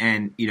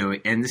 And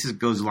this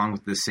goes along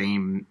with the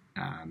same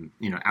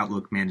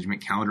Outlook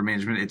management, calendar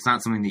management. It's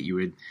not something that you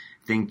would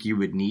think you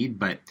would need,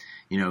 but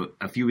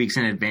a few weeks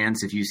in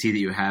advance, if you see that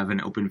you have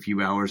an open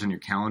few hours on your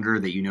calendar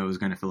that is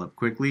going to fill up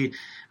quickly,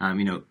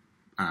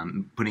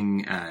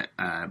 putting a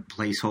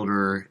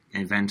placeholder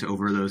event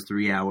over those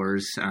 3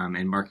 hours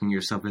and marking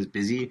yourself as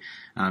busy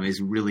is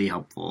really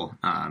helpful.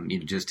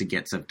 Just to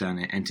get stuff done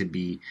and to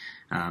be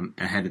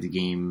ahead of the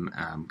game,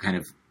 kind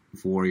of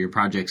for your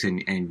projects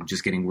and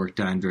just getting work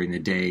done during the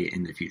day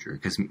in the future,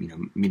 because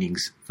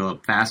meetings fill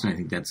up fast, and I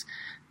think that's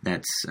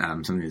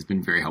something that's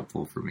been very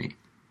helpful for me.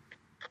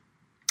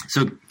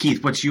 So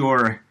Keith, what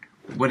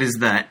is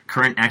the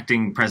current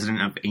acting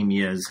president of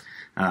AMIA's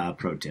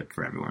pro tip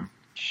for everyone?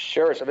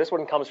 Sure. So this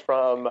one comes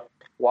from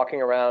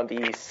walking around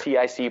the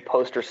CIC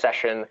poster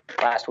session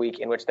last week,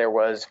 in which there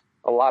was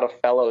a lot of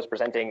fellows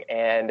presenting,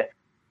 and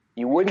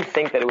you wouldn't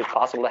think that it was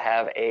possible to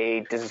have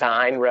a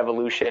design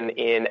revolution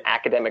in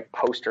academic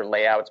poster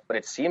layouts, but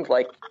it seems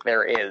like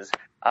there is.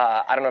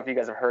 I don't know if you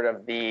guys have heard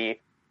of the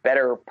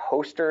Better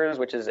Posters,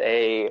 which is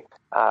a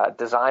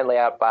design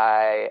layout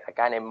by a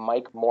guy named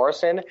Mike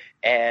Morrison,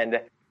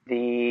 and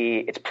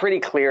it's pretty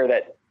clear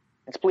that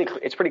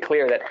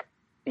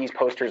these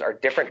posters are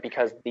different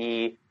because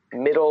the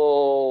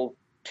middle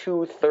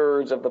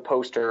 2/3 of the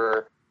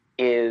poster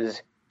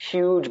is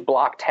huge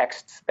block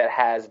text that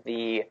has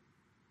the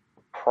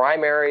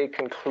primary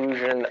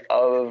conclusion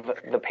of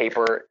the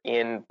paper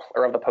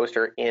of the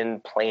poster in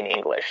plain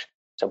English.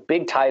 So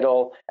big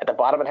title, at the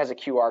bottom it has a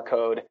QR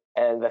code,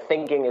 and the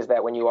thinking is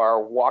that when you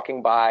are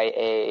walking by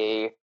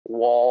a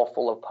wall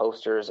full of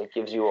posters, it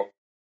gives you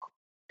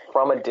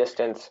from a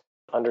distance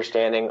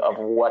understanding of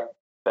what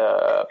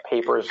the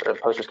paper's or the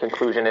poster's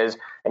conclusion is,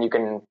 and you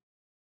can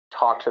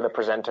talk to the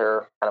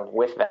presenter kind of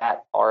with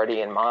that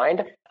already in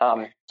mind.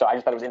 So I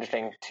just thought it was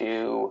interesting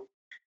to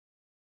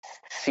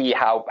see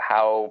how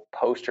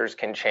posters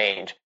can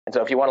change. And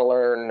so if you want to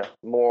learn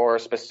more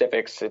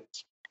specifics,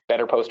 it's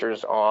Better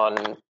Posters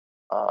on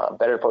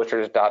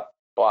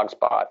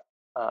betterposters.blogspot.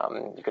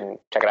 You can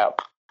check it out.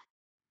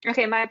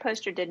 Okay, my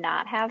poster did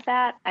not have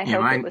that. I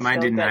hope it was mine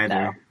still didn't good,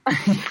 either.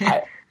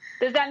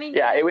 Does that mean?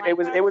 Yeah,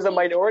 it was a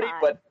minority,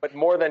 but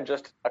more than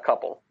just a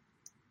couple.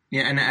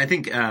 Yeah, and I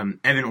think Evan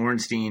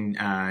Orenstein,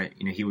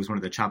 he was one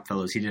of the CHOP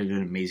fellows. He did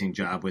an amazing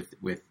job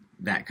with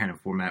that kind of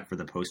format for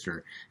the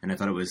poster, and I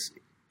thought it was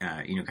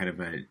kind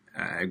of a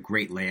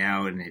great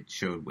layout, and it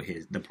showed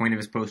the point of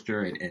his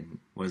poster, and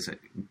was a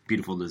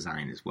beautiful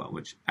design as well,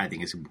 which I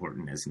think is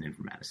important as an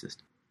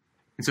informaticist.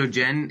 And so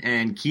Jen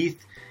and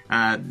Keith,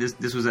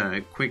 this was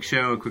a quick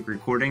show, a quick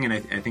recording, and I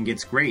think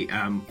it's great.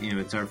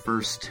 It's our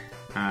first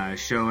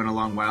show in a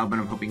long while, but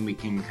I'm hoping we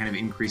can kind of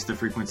increase the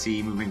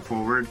frequency moving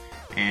forward.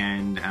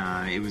 And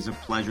it was a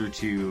pleasure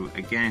to,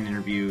 again,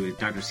 interview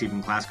Dr.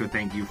 Stephen Klasko.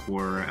 Thank you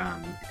for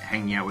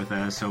hanging out with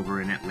us over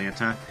in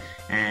Atlanta.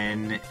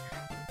 And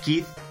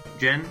Keith,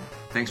 Jen,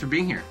 thanks for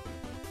being here.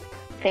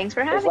 Thanks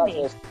for having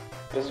me.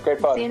 This is great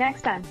fun. See you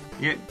next time.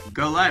 Yeah,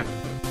 go live.